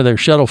 take one of their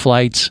shuttle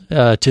flights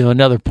to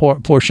another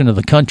portion of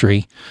the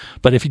country.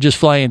 But if you just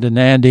fly into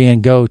Nadi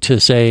and go to,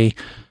 say,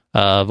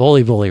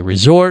 Voli Voli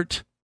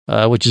Resort,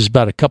 which is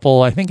about a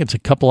couple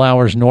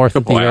hours north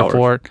of the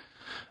airport,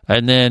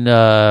 and then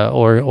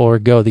or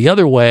go the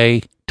other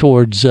way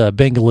towards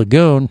Bengal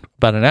Lagoon,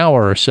 about an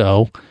hour or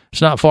so.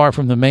 It's not far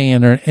from the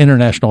main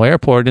international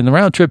airport, and the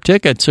round trip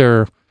tickets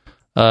are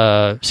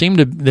seem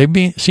to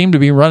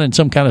be running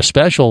some kind of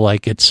special,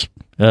 like it's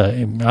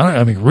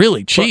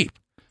really cheap.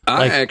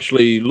 I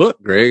actually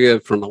looked,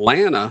 Greg, from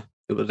Atlanta.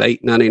 It was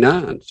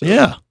 $8.99. So.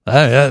 Yeah,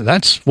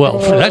 that's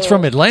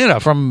from Atlanta,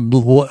 from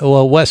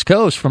West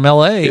Coast, from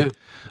LA. Yeah.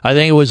 I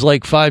think it was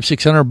like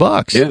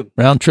 $500-$600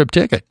 round trip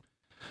ticket.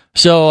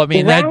 So I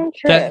mean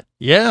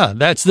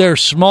that's their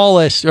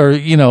smallest, or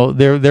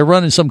they're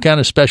running some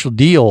kind of special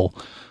deal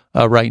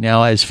right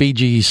now as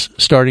Fiji's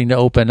starting to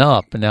open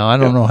up. Now I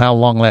don't know how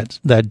long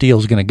that deal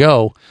is going to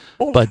go,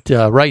 but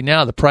right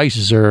now the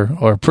prices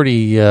are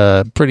pretty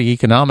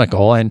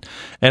economical. And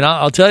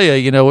I'll tell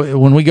you,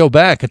 when we go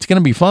back, it's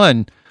going to be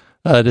fun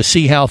to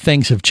see how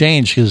things have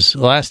changed, because the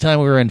last time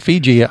we were in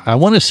Fiji, I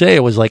want to say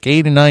it was like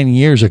 8 or 9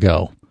 years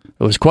ago.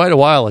 It was quite a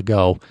while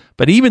ago,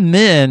 but even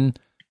then,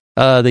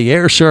 the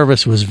air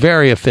service was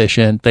very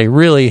efficient. They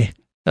really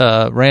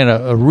ran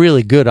a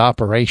really good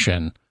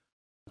operation,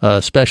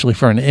 especially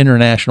for an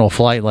international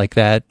flight like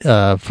that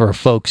for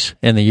folks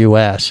in the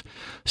U.S.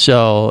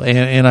 So,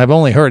 and I've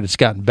only heard it's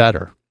gotten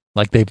better.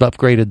 Like they've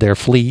upgraded their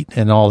fleet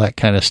and all that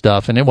kind of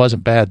stuff, and it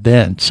wasn't bad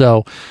then.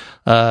 So,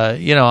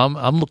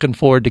 I'm looking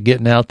forward to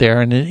getting out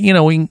there, and you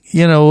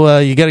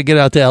got to get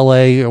out to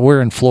L.A.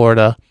 We're in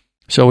Florida,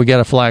 so we got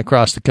to fly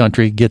across the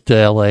country, get to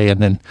L.A.,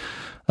 and then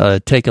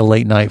take a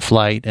late night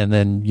flight, and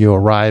then you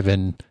arrive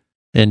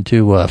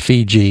into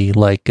Fiji,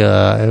 like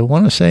I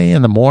want to say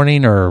in the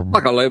morning, or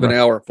like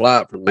 11-hour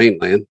flight from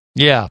mainland.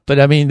 Yeah, but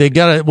I mean, they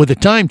got it with the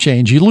time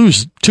change. You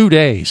lose 2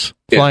 days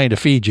flying to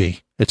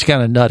Fiji. It's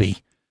kind of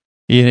nutty.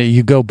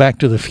 You go back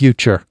to the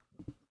future,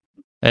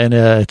 and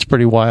it's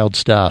pretty wild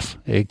stuff.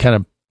 It kind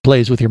of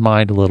plays with your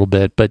mind a little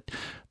bit, but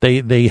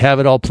they have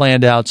it all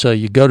planned out. So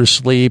you go to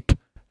sleep.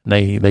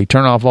 They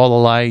turn off all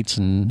the lights,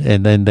 and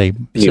then they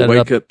you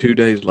wake up 2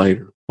 days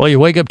later. Well, you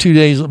wake up 2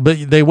 days,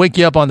 but they wake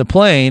you up on the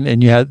plane,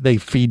 and they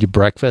feed you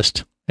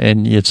breakfast,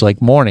 and it's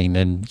like morning,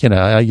 and you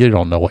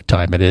don't know what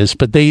time it is,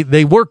 but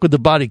they work with the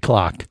body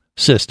clock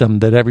system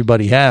that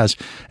everybody has,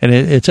 and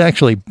it's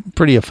actually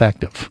pretty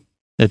effective.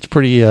 It's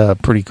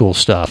pretty cool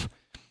stuff.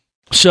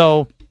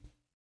 So,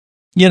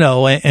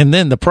 and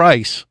then the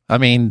price. I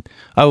mean,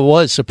 I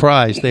was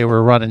surprised they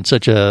were running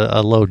such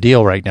a low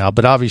deal right now,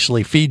 but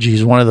obviously Fiji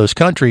is one of those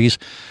countries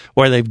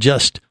where they've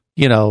just,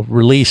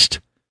 released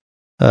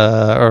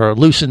or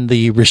loosened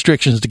the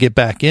restrictions to get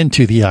back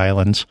into the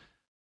islands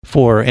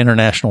for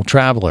international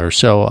travelers.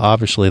 So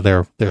obviously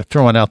they're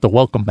throwing out the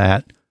welcome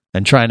mat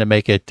and trying to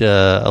make it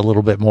a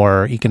little bit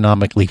more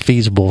economically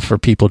feasible for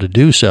people to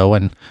do so.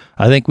 And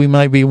I think we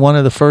might be one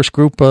of the first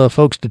group of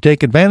folks to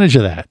take advantage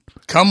of that.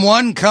 Come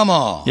one, come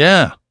all.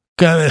 Yeah.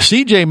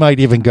 CJ might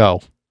even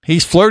go.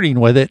 He's flirting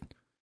with it.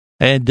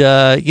 And,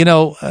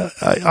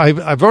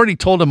 I've already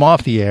told him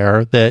off the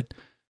air that,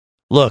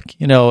 look,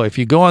 if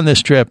you go on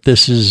this trip,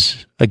 this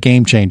is a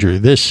game changer.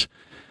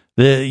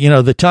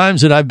 The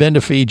times that I've been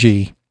to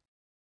Fiji,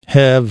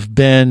 have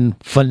been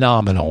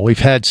phenomenal. We've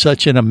had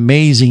such an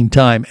amazing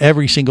time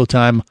every single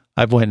time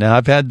I've went. Now,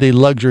 I've had the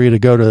luxury to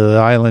go to the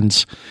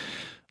islands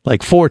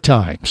like 4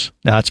 times.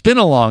 Now, it's been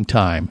a long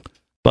time,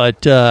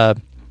 but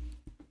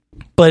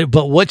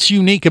what's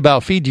unique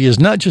about Fiji is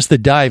not just the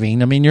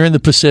diving. I mean, you're in the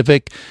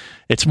Pacific.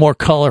 It's more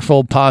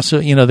colorful.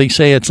 They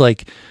say it's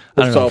like,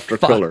 I don't know, softer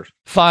colors.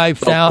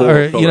 5,000,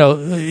 or,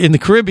 in the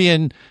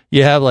Caribbean,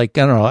 you have like,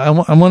 I don't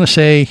know, I want to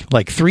say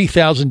like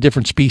 3,000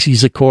 different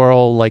species of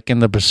coral. Like in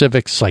the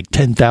Pacific, it's like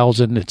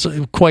 10,000. It's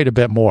quite a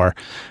bit more.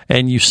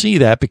 And you see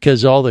that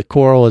because all the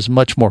coral is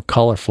much more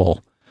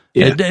colorful.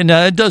 Yeah. And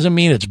it doesn't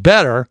mean it's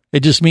better. It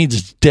just means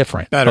it's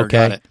different. Better,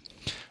 okay? got it.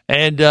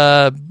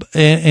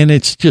 And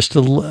it's just,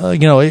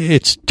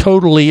 it's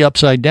totally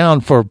upside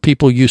down for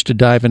people used to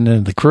diving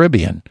in the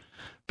Caribbean,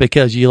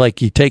 because you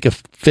take a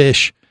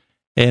fish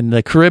in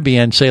the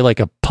Caribbean, say like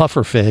a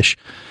puffer fish,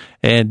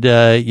 and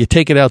you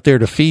take it out there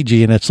to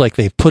Fiji, and it's like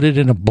they've put it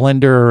in a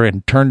blender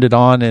and turned it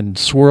on and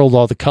swirled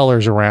all the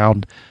colors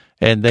around,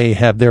 and they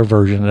have their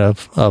version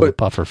of a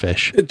puffer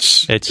fish.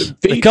 It's the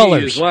Fiji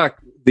colors. is like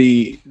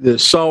the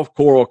soft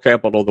coral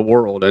capital of the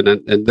world,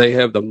 and they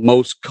have the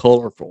most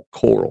colorful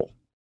coral.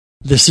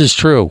 This is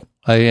true.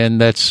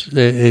 And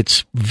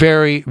it's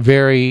very,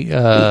 very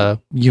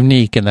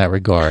unique in that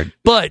regard.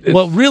 But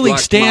what really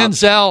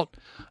stands out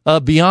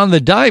beyond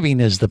the diving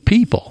is the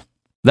people.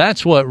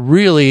 That's what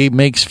really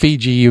makes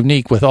Fiji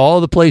unique. With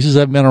all the places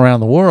I've been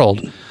around the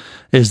world,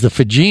 is the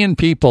Fijian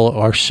people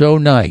are so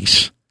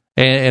nice.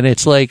 And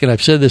it's like, and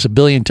I've said this a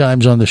billion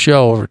times on the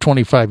show over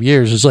 25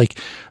 years, it's like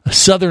a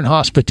Southern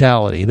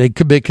hospitality.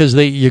 Because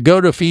you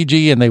go to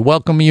Fiji and they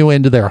welcome you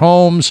into their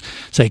homes,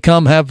 say,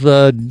 come have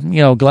a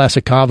glass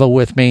of kava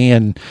with me,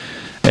 and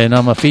I'm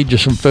going to feed you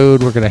some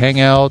food. We're going to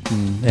hang out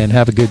and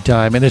have a good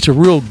time. And it's a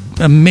real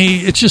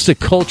amazing, it's just a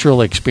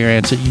cultural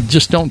experience that you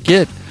just don't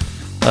get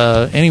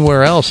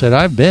anywhere else that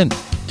I've been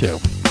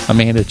to. I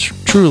mean, it's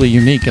truly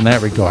unique in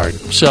that regard.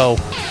 So,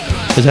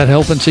 is that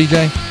helping,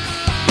 CJ?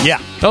 Yeah.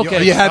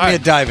 Okay. You had me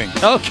at diving.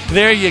 Okay,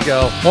 there you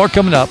go. More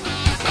coming up.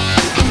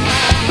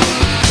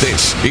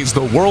 This is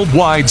the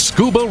Worldwide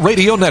Scuba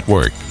Radio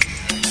Network.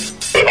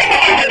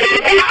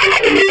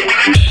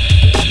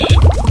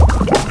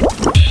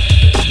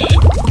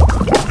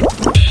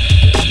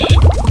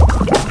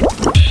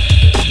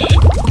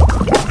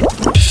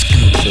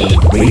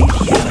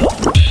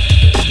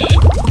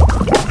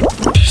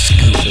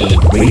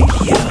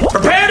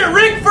 Prepare to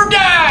rig for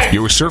dive!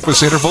 Your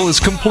surface interval is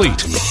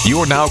complete.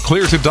 You're now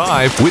clear to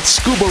dive with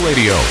Scuba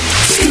Radio.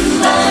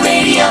 Scuba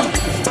Radio.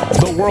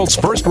 The world's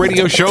first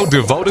radio show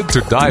devoted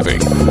to diving.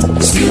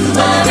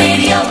 Scuba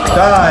Radio.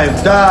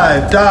 Dive,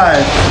 dive,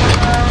 dive.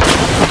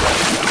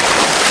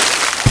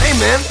 Hey,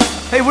 man.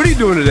 Hey, what are you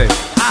doing today?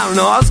 I don't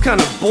know. I was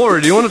kind of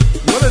bored. You want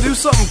to do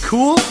something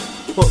cool?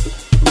 Well,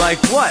 like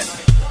what?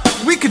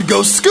 We could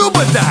go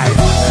scuba dive.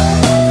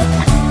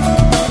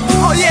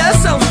 Oh, yeah, that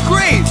sounds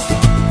great.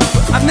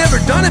 I've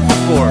never done it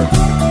before.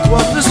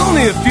 Well, there's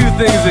only a few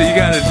things that you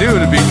gotta do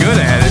to be good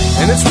at it,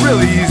 and it's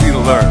really easy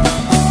to learn.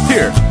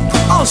 Here,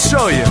 I'll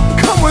show you.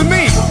 Come with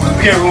me.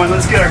 Okay, everyone,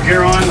 let's get our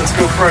gear on. Let's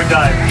go for a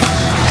dive.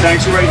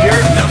 Tanks are right here.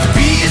 Now, to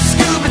be a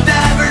scuba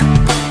diver,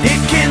 it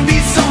can be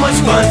so much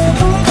fun.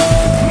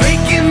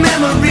 Making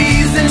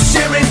memories and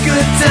sharing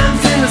good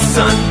times in the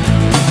sun.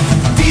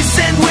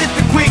 Descend with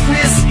the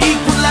quickness,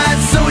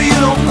 equalize so you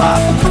don't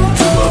pop.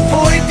 To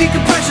avoid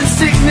decompression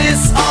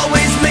sickness,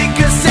 always make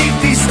a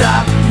safety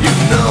stop. You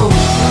know,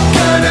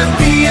 gonna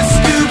be a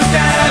scuba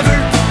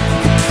diver.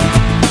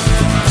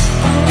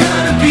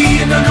 Gonna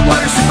be an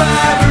underwater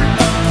survivor.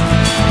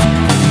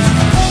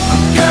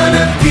 I'm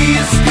gonna be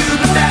a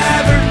scuba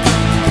diver.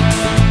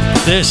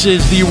 This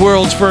is the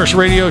world's first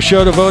radio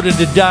show devoted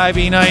to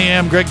diving. I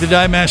am Greg the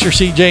Dive Master,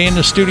 CJ in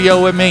the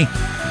studio with me.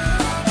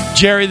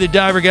 Jerry the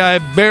Diver Guy,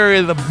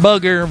 Barry the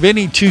Bugger,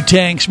 Vinny Two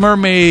Tanks,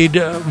 Mermaid,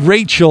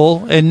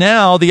 Rachel, and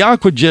now the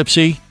Aqua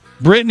Gypsy,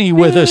 Brittany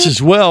with us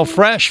as well,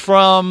 fresh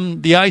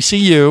from the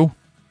ICU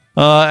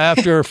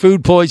after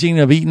food poisoning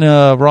of eating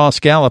a raw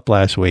scallop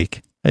last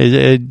week.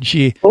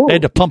 She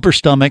had to pump her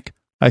stomach,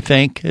 I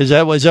think. Is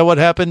that what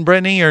happened,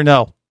 Brittany, or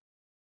no?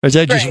 Or is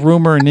that just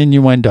rumor and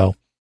innuendo?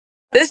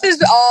 This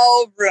is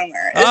all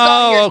rumor.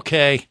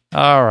 Okay.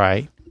 All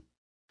right.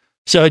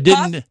 So it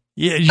didn't...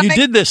 You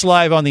did this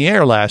live on the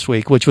air last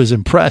week, which was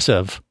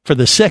impressive. For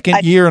the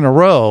second year in a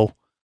row,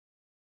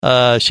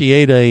 she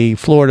ate a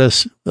Florida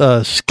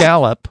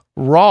scallop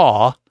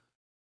raw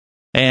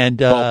and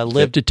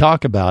lived to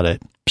talk about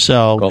it.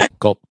 So,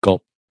 gulp.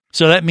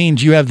 So that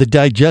means you have the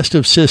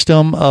digestive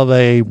system of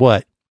a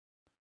what?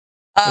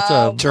 What's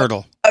a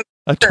turtle?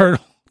 A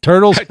turtle.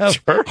 Turtles have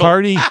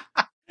hearty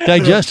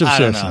digestive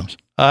systems.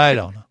 I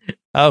don't know.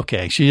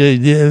 Okay, she has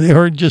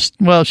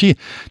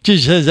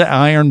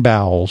iron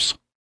bowels.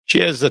 She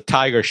has a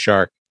tiger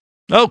shark.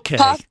 Okay.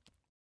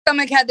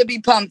 Stomach had to be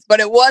pumped, but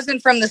it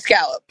wasn't from the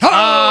scallop.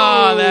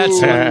 Oh,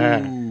 that's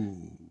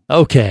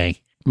okay.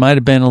 Might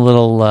have been a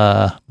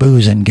little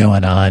boozing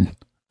going on.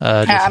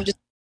 I'm just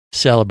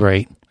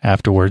celebrate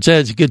afterwards.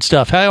 That's good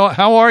stuff.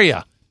 How are you?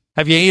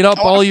 Have you ate up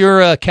all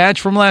your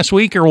catch from last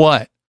week or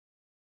what?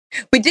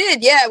 We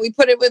did, yeah. We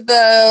put it with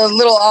a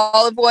little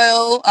olive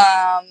oil,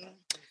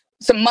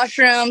 some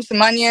mushrooms,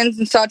 some onions,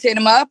 and sauteed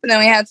them up. And then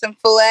we had some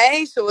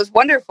filet, so it was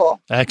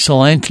wonderful.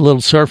 Excellent. A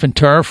little surf and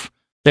turf.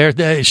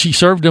 There, she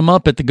served them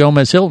up at the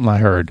Gomez Hilton, I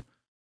heard.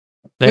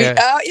 Yep.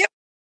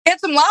 We had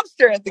some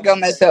lobster at the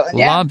Gomez Hilton,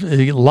 yeah.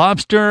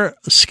 Lobster,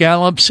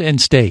 scallops,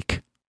 and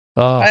steak.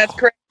 Oh. That's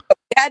correct. We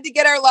had to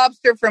get our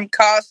lobster from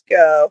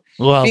Costco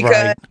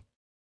because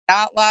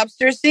not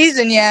lobster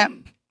season yet.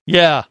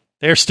 Yeah,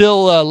 they're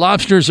still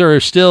lobsters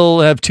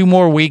have 2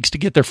 more weeks to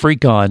get their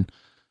freak on,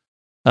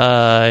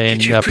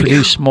 and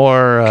produce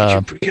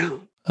more.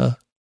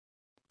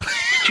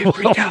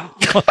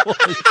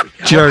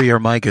 Jerry, your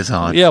mic is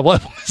on. Yeah,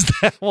 what was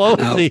that? What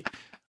was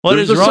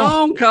There's is a wrong?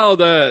 song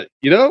called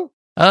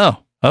Oh,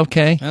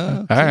 okay.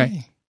 All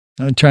right.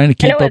 I'm trying to I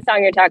keep know up. what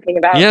song you're talking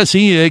about. Yes,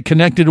 he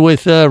connected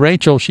with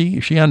Rachel.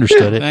 She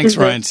understood it. Thanks,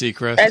 Ryan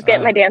Seacrest. I was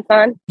getting my dance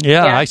on.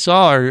 Yeah, I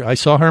saw her. I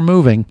saw her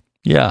moving.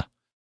 Yeah.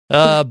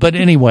 But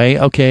anyway,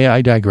 okay,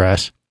 I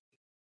digress.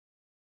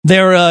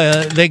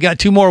 They got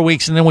 2 more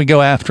weeks, and then we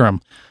go after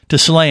them to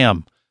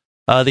slam.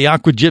 The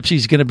Aqua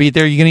Gypsy's going to be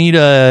there. You going to eat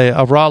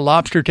a raw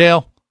lobster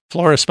tail?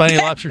 Florida Spiny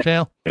lobster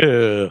tail?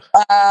 I'm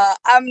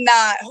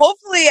not.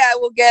 Hopefully, I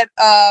will get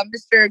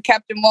Mr.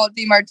 Captain Walt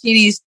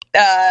DiMartini's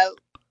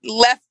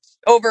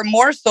leftover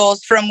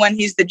morsels from when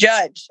he's the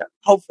judge.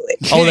 Hopefully.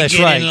 Oh, that's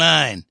Get right. in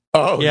line.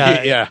 Oh,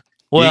 yeah.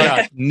 Well, you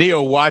got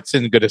Neil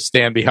Watson going to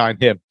stand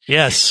behind him.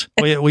 Yes,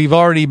 we've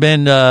already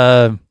been.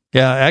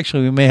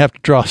 Actually, we may have to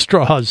draw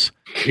straws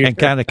and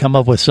kind of come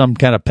up with some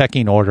kind of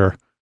pecking order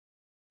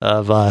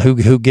of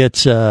who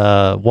gets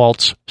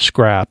Walt's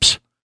scraps.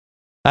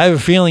 I have a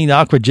feeling the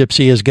Aqua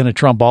Gypsy is going to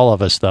trump all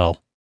of us, though.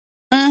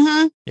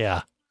 Mm-hmm.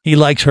 Yeah, he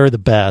likes her the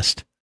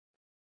best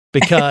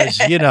because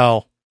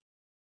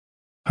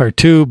her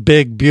 2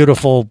 big,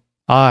 beautiful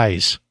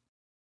eyes.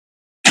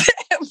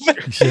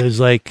 He says,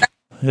 like,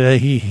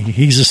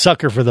 he's a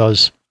sucker for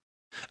those.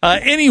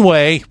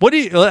 Anyway, what do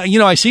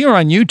you? I see her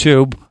on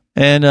YouTube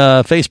and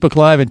Facebook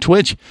Live and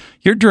Twitch.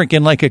 You're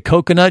drinking like a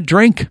coconut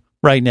drink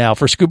right now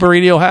for Scuba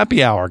Radio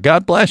Happy Hour.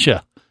 God bless you.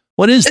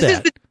 What is This that?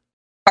 is the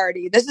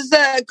party. This is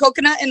a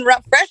coconut and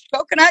fresh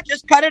coconut.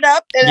 Just cut it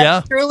up and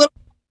I threw a little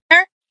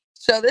there.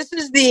 So this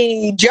is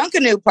the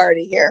Junkanoo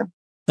party here.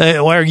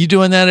 Why are you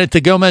doing that at the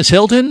Gomez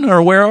Hilton,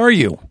 or where are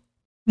you?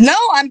 No,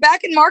 I'm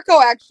back in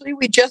Marco. Actually,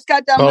 we just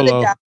got done with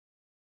it.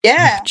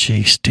 Yeah.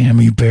 Jeez, damn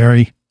you,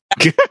 Barry.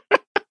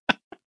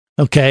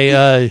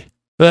 Okay,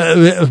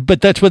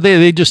 but that's what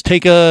they just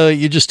take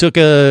you just took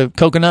a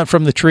coconut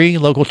from the tree,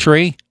 local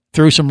tree,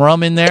 threw some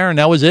rum in there, and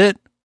that was it.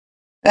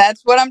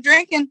 That's what I'm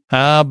drinking.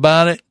 How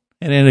about it?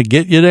 And it'll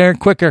get you there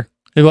quicker.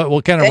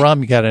 What kind of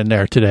rum you got in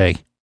there today,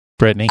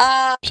 Brittany?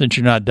 Since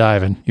you're not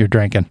diving, you're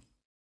drinking.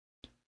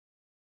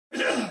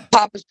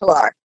 Papa's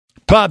Pilar.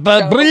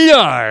 Papa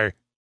Pilar.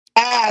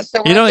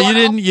 So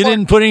you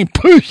didn't put any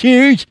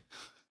pushers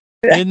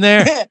in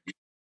there. I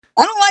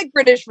don't like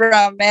British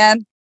rum,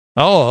 man.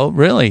 Oh,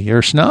 really? You're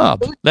a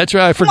snob. That's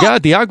right. I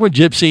forgot. The Aqua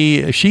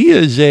Gypsy, she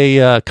is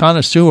a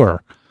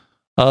connoisseur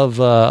of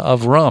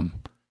rum.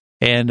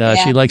 And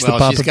she likes the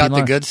Papa she's got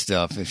Pilar. the good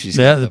stuff. If she's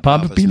the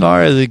Papa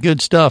Pilar is the good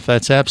stuff.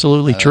 That's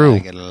absolutely true. I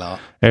like it a lot.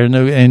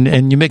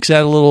 And you mix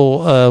that a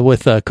little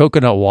with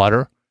coconut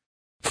water,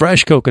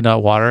 fresh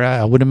coconut water.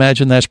 I would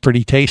imagine that's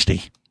pretty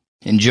tasty.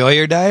 Enjoy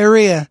your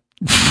diarrhea.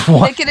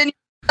 Take it in your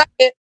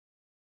bucket.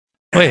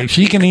 Wait,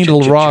 she can eat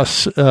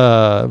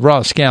a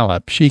raw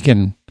scallop. She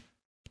can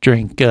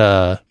drink,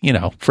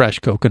 fresh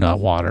coconut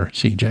water,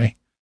 CJ.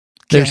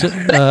 There's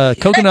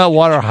coconut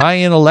water high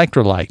in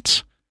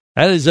electrolytes.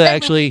 That is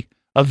actually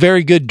a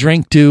very good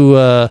drink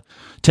to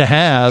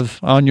have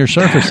on your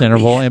surface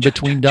interval in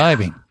between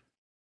diving.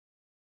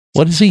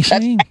 What is he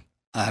saying?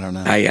 I don't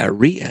know.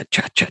 Diarrhea,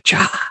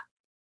 cha-cha-cha.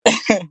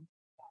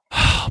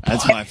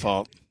 That's my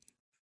fault.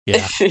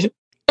 Yeah.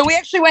 So we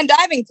actually went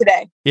diving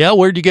today. Yeah,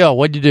 where'd you go?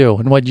 What'd you do?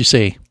 And what'd you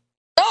see?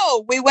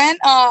 So we went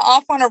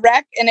off on a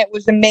wreck, and it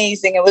was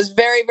amazing. It was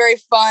very, very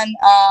fun.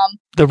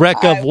 The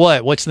wreck of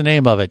what? What's the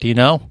name of it? Do you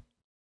know?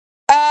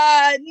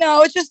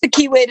 No, it's just the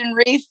Keewaydin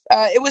Reef.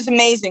 It was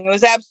amazing. It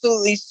was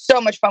absolutely so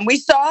much fun. We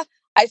saw,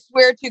 I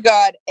swear to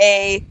God,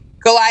 a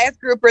Goliath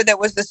grouper that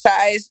was the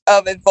size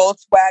of a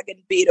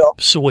Volkswagen Beetle.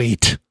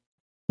 Sweet.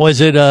 Was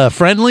it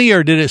friendly,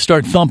 or did it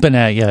start thumping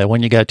at you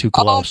when you got too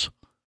close?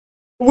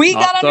 We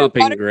got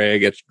thumping, underwater.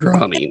 Greg. It's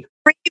drumming.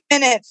 3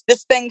 minutes,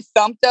 this thing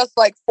thumped us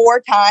like 4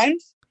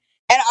 times,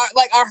 and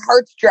our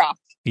hearts dropped.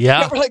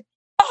 Yeah. And we're like,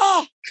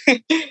 ah.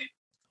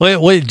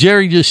 Wait,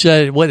 Jerry just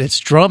said, it's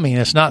drumming.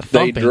 It's not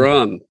thumping. They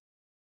drum.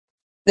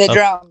 They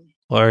drum.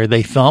 Or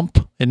they thump.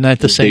 Isn't that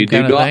the same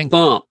kind of thing? They do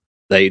not thump.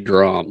 They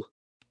drum.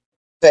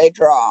 They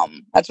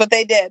drum. That's what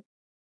they did.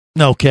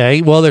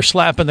 Okay. Well, they're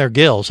slapping their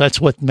gills.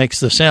 That's what makes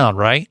the sound,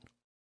 right?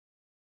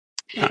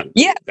 Yeah.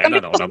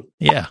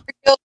 Yeah.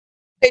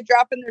 They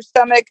drop in their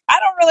stomach. I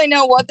don't really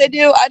know what they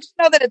do. I just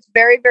know that it's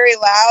very, very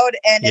loud,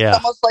 and it's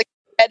almost like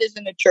your head is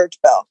in a church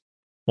bell.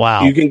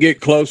 Wow. You can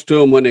get close to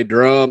them when they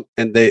drum,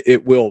 and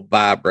it will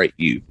vibrate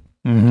you.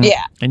 Mhm.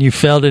 Yeah. And you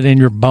felt it in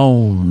your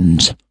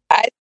bones.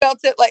 I felt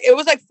it it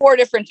was 4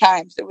 different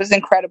times. It was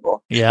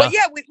incredible. Yeah. But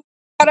yeah, we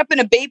caught up in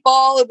a bait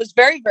ball. It was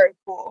very, very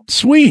cool.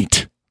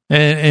 Sweet.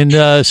 And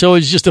so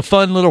it's just a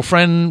fun little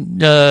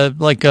friend,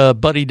 like a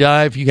buddy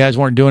dive. You guys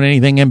weren't doing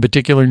anything in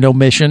particular, no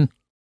mission?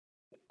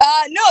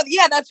 No,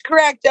 yeah, that's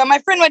correct. My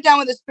friend went down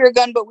with a spear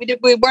gun, but we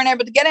weren't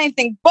able to get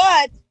anything.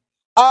 But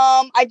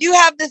I do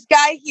have this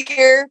guy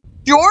here,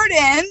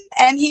 Jordan,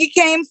 and he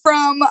came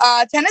from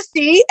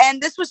Tennessee, and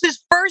this was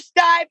his first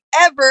dive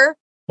ever.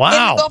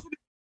 Wow. In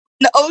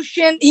the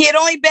ocean. He had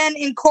only been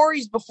in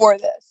Corey's before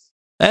this.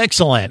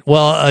 Excellent.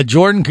 Well,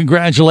 Jordan,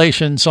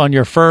 congratulations on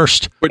your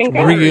first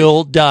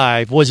real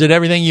dive. Was it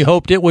everything you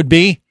hoped it would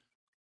be?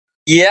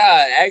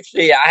 Yeah,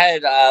 actually, I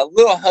had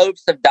little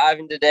hopes of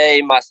diving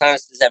today. My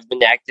sinuses have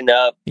been acting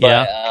up,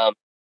 but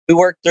we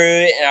worked through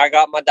it, and I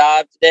got my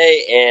dive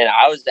today, and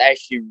I was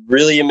actually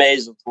really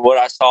amazed with what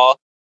I saw.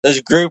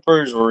 Those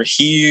groupers were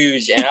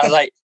huge, and I was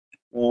like,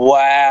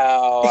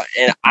 wow.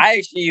 And I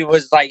actually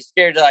was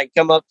scared to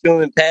come up to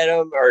them and pet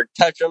them or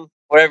touch them,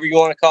 whatever you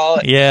want to call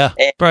it. Yeah,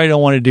 probably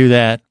don't want to do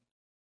that.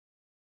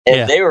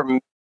 And they were,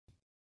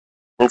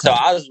 and so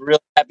I was really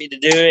happy to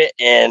do it,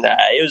 and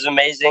it was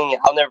amazing.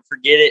 I'll never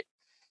forget it.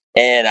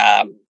 And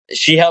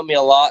she helped me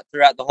a lot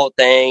throughout the whole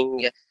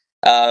thing.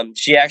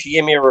 She actually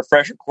gave me a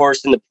refresher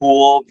course in the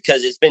pool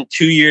because it's been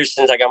 2 years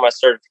since I got my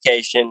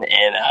certification,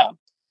 and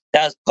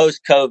that was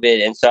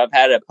post-COVID, and so I've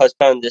had to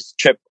postpone this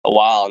trip a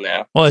while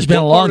now. Well, it's been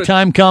a long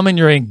time coming.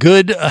 You're in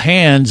good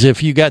hands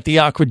if you got the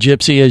Aqua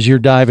Gypsy as your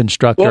dive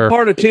instructor. What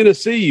part of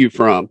Tennessee you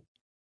from?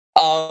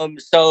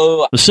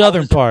 So the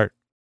southern part.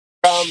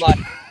 From a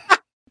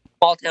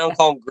small town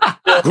called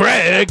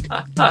Greg.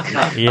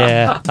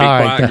 Yeah. Be All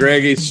right. quiet,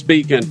 Greg. He's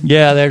speaking.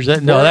 Yeah, there's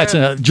that. No,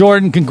 that's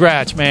Jordan.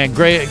 Congrats, man.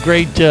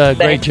 Great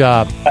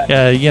job.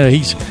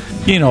 He's.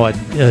 You know what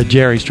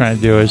Jerry's trying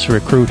to do is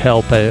recruit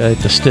help at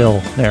the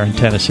still there in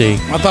Tennessee.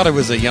 I thought it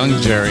was a young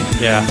Jerry.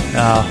 Yeah,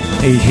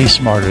 he's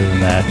smarter than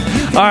that.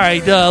 All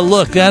right,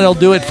 look, that'll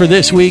do it for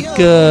this week.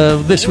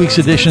 This week's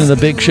edition of the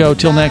Big Show.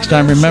 Till next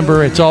time,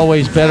 remember, it's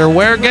always better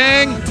where,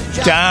 gang?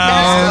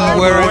 Down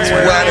where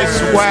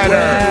it's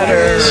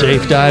wetter.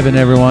 Safe diving,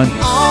 everyone.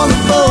 On the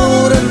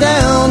boat or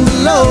down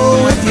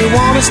below if you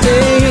want to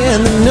stay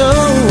in the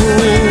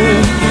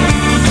know.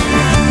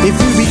 If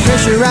you be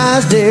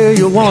pressurized there,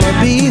 you'll want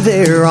to be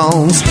there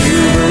on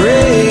Scuba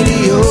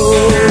Radio.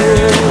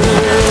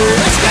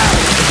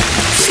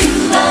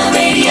 Scuba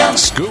Radio.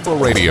 Scuba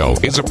Radio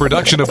is a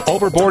production of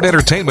Overboard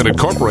Entertainment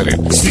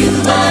Incorporated.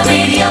 Scuba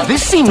Radio.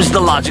 This seems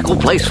the logical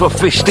place for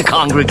fish to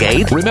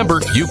congregate.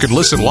 Remember, you can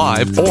listen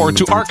live or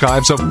to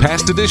archives of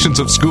past editions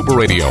of Scuba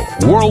Radio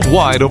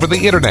worldwide over the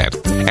internet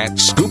at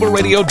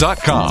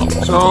scubaradio.com.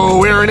 So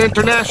we're in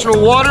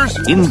international waters?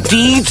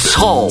 Indeed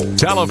so.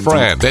 Tell a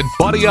friend and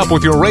buddy up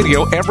with your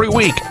radio every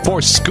week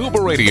for Scuba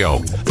Radio,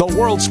 the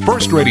world's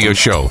first radio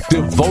show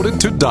devoted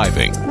to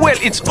diving. Well,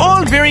 it's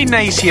all very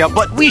nice here,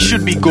 but we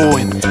should be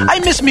going. I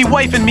miss me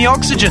wife and me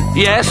oxygen.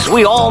 Yes,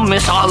 we all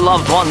miss our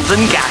loved ones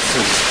and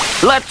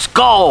gases. Let's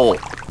go.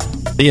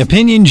 The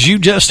opinions you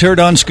just heard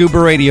on Scuba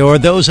Radio are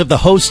those of the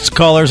hosts,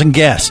 callers, and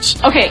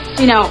guests. Okay,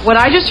 what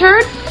I just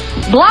heard?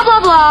 Blah, blah,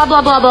 blah,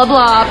 blah, blah, blah,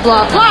 blah,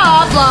 blah,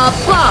 blah,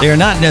 blah, blah. They are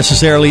not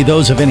necessarily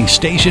those of any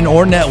station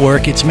or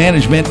network, its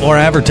management, or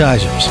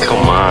advertisers.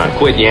 Come on,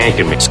 quit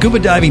yanking me. Scuba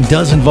diving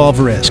does involve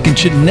risk and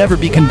should never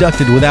be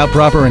conducted without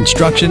proper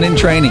instruction and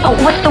training.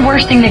 Oh, what's the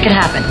worst thing that could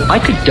happen? I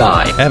could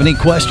die. Have any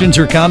questions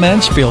or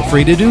comments? Feel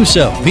free to do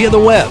so via the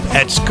web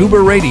at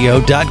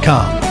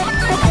scubaradio.com.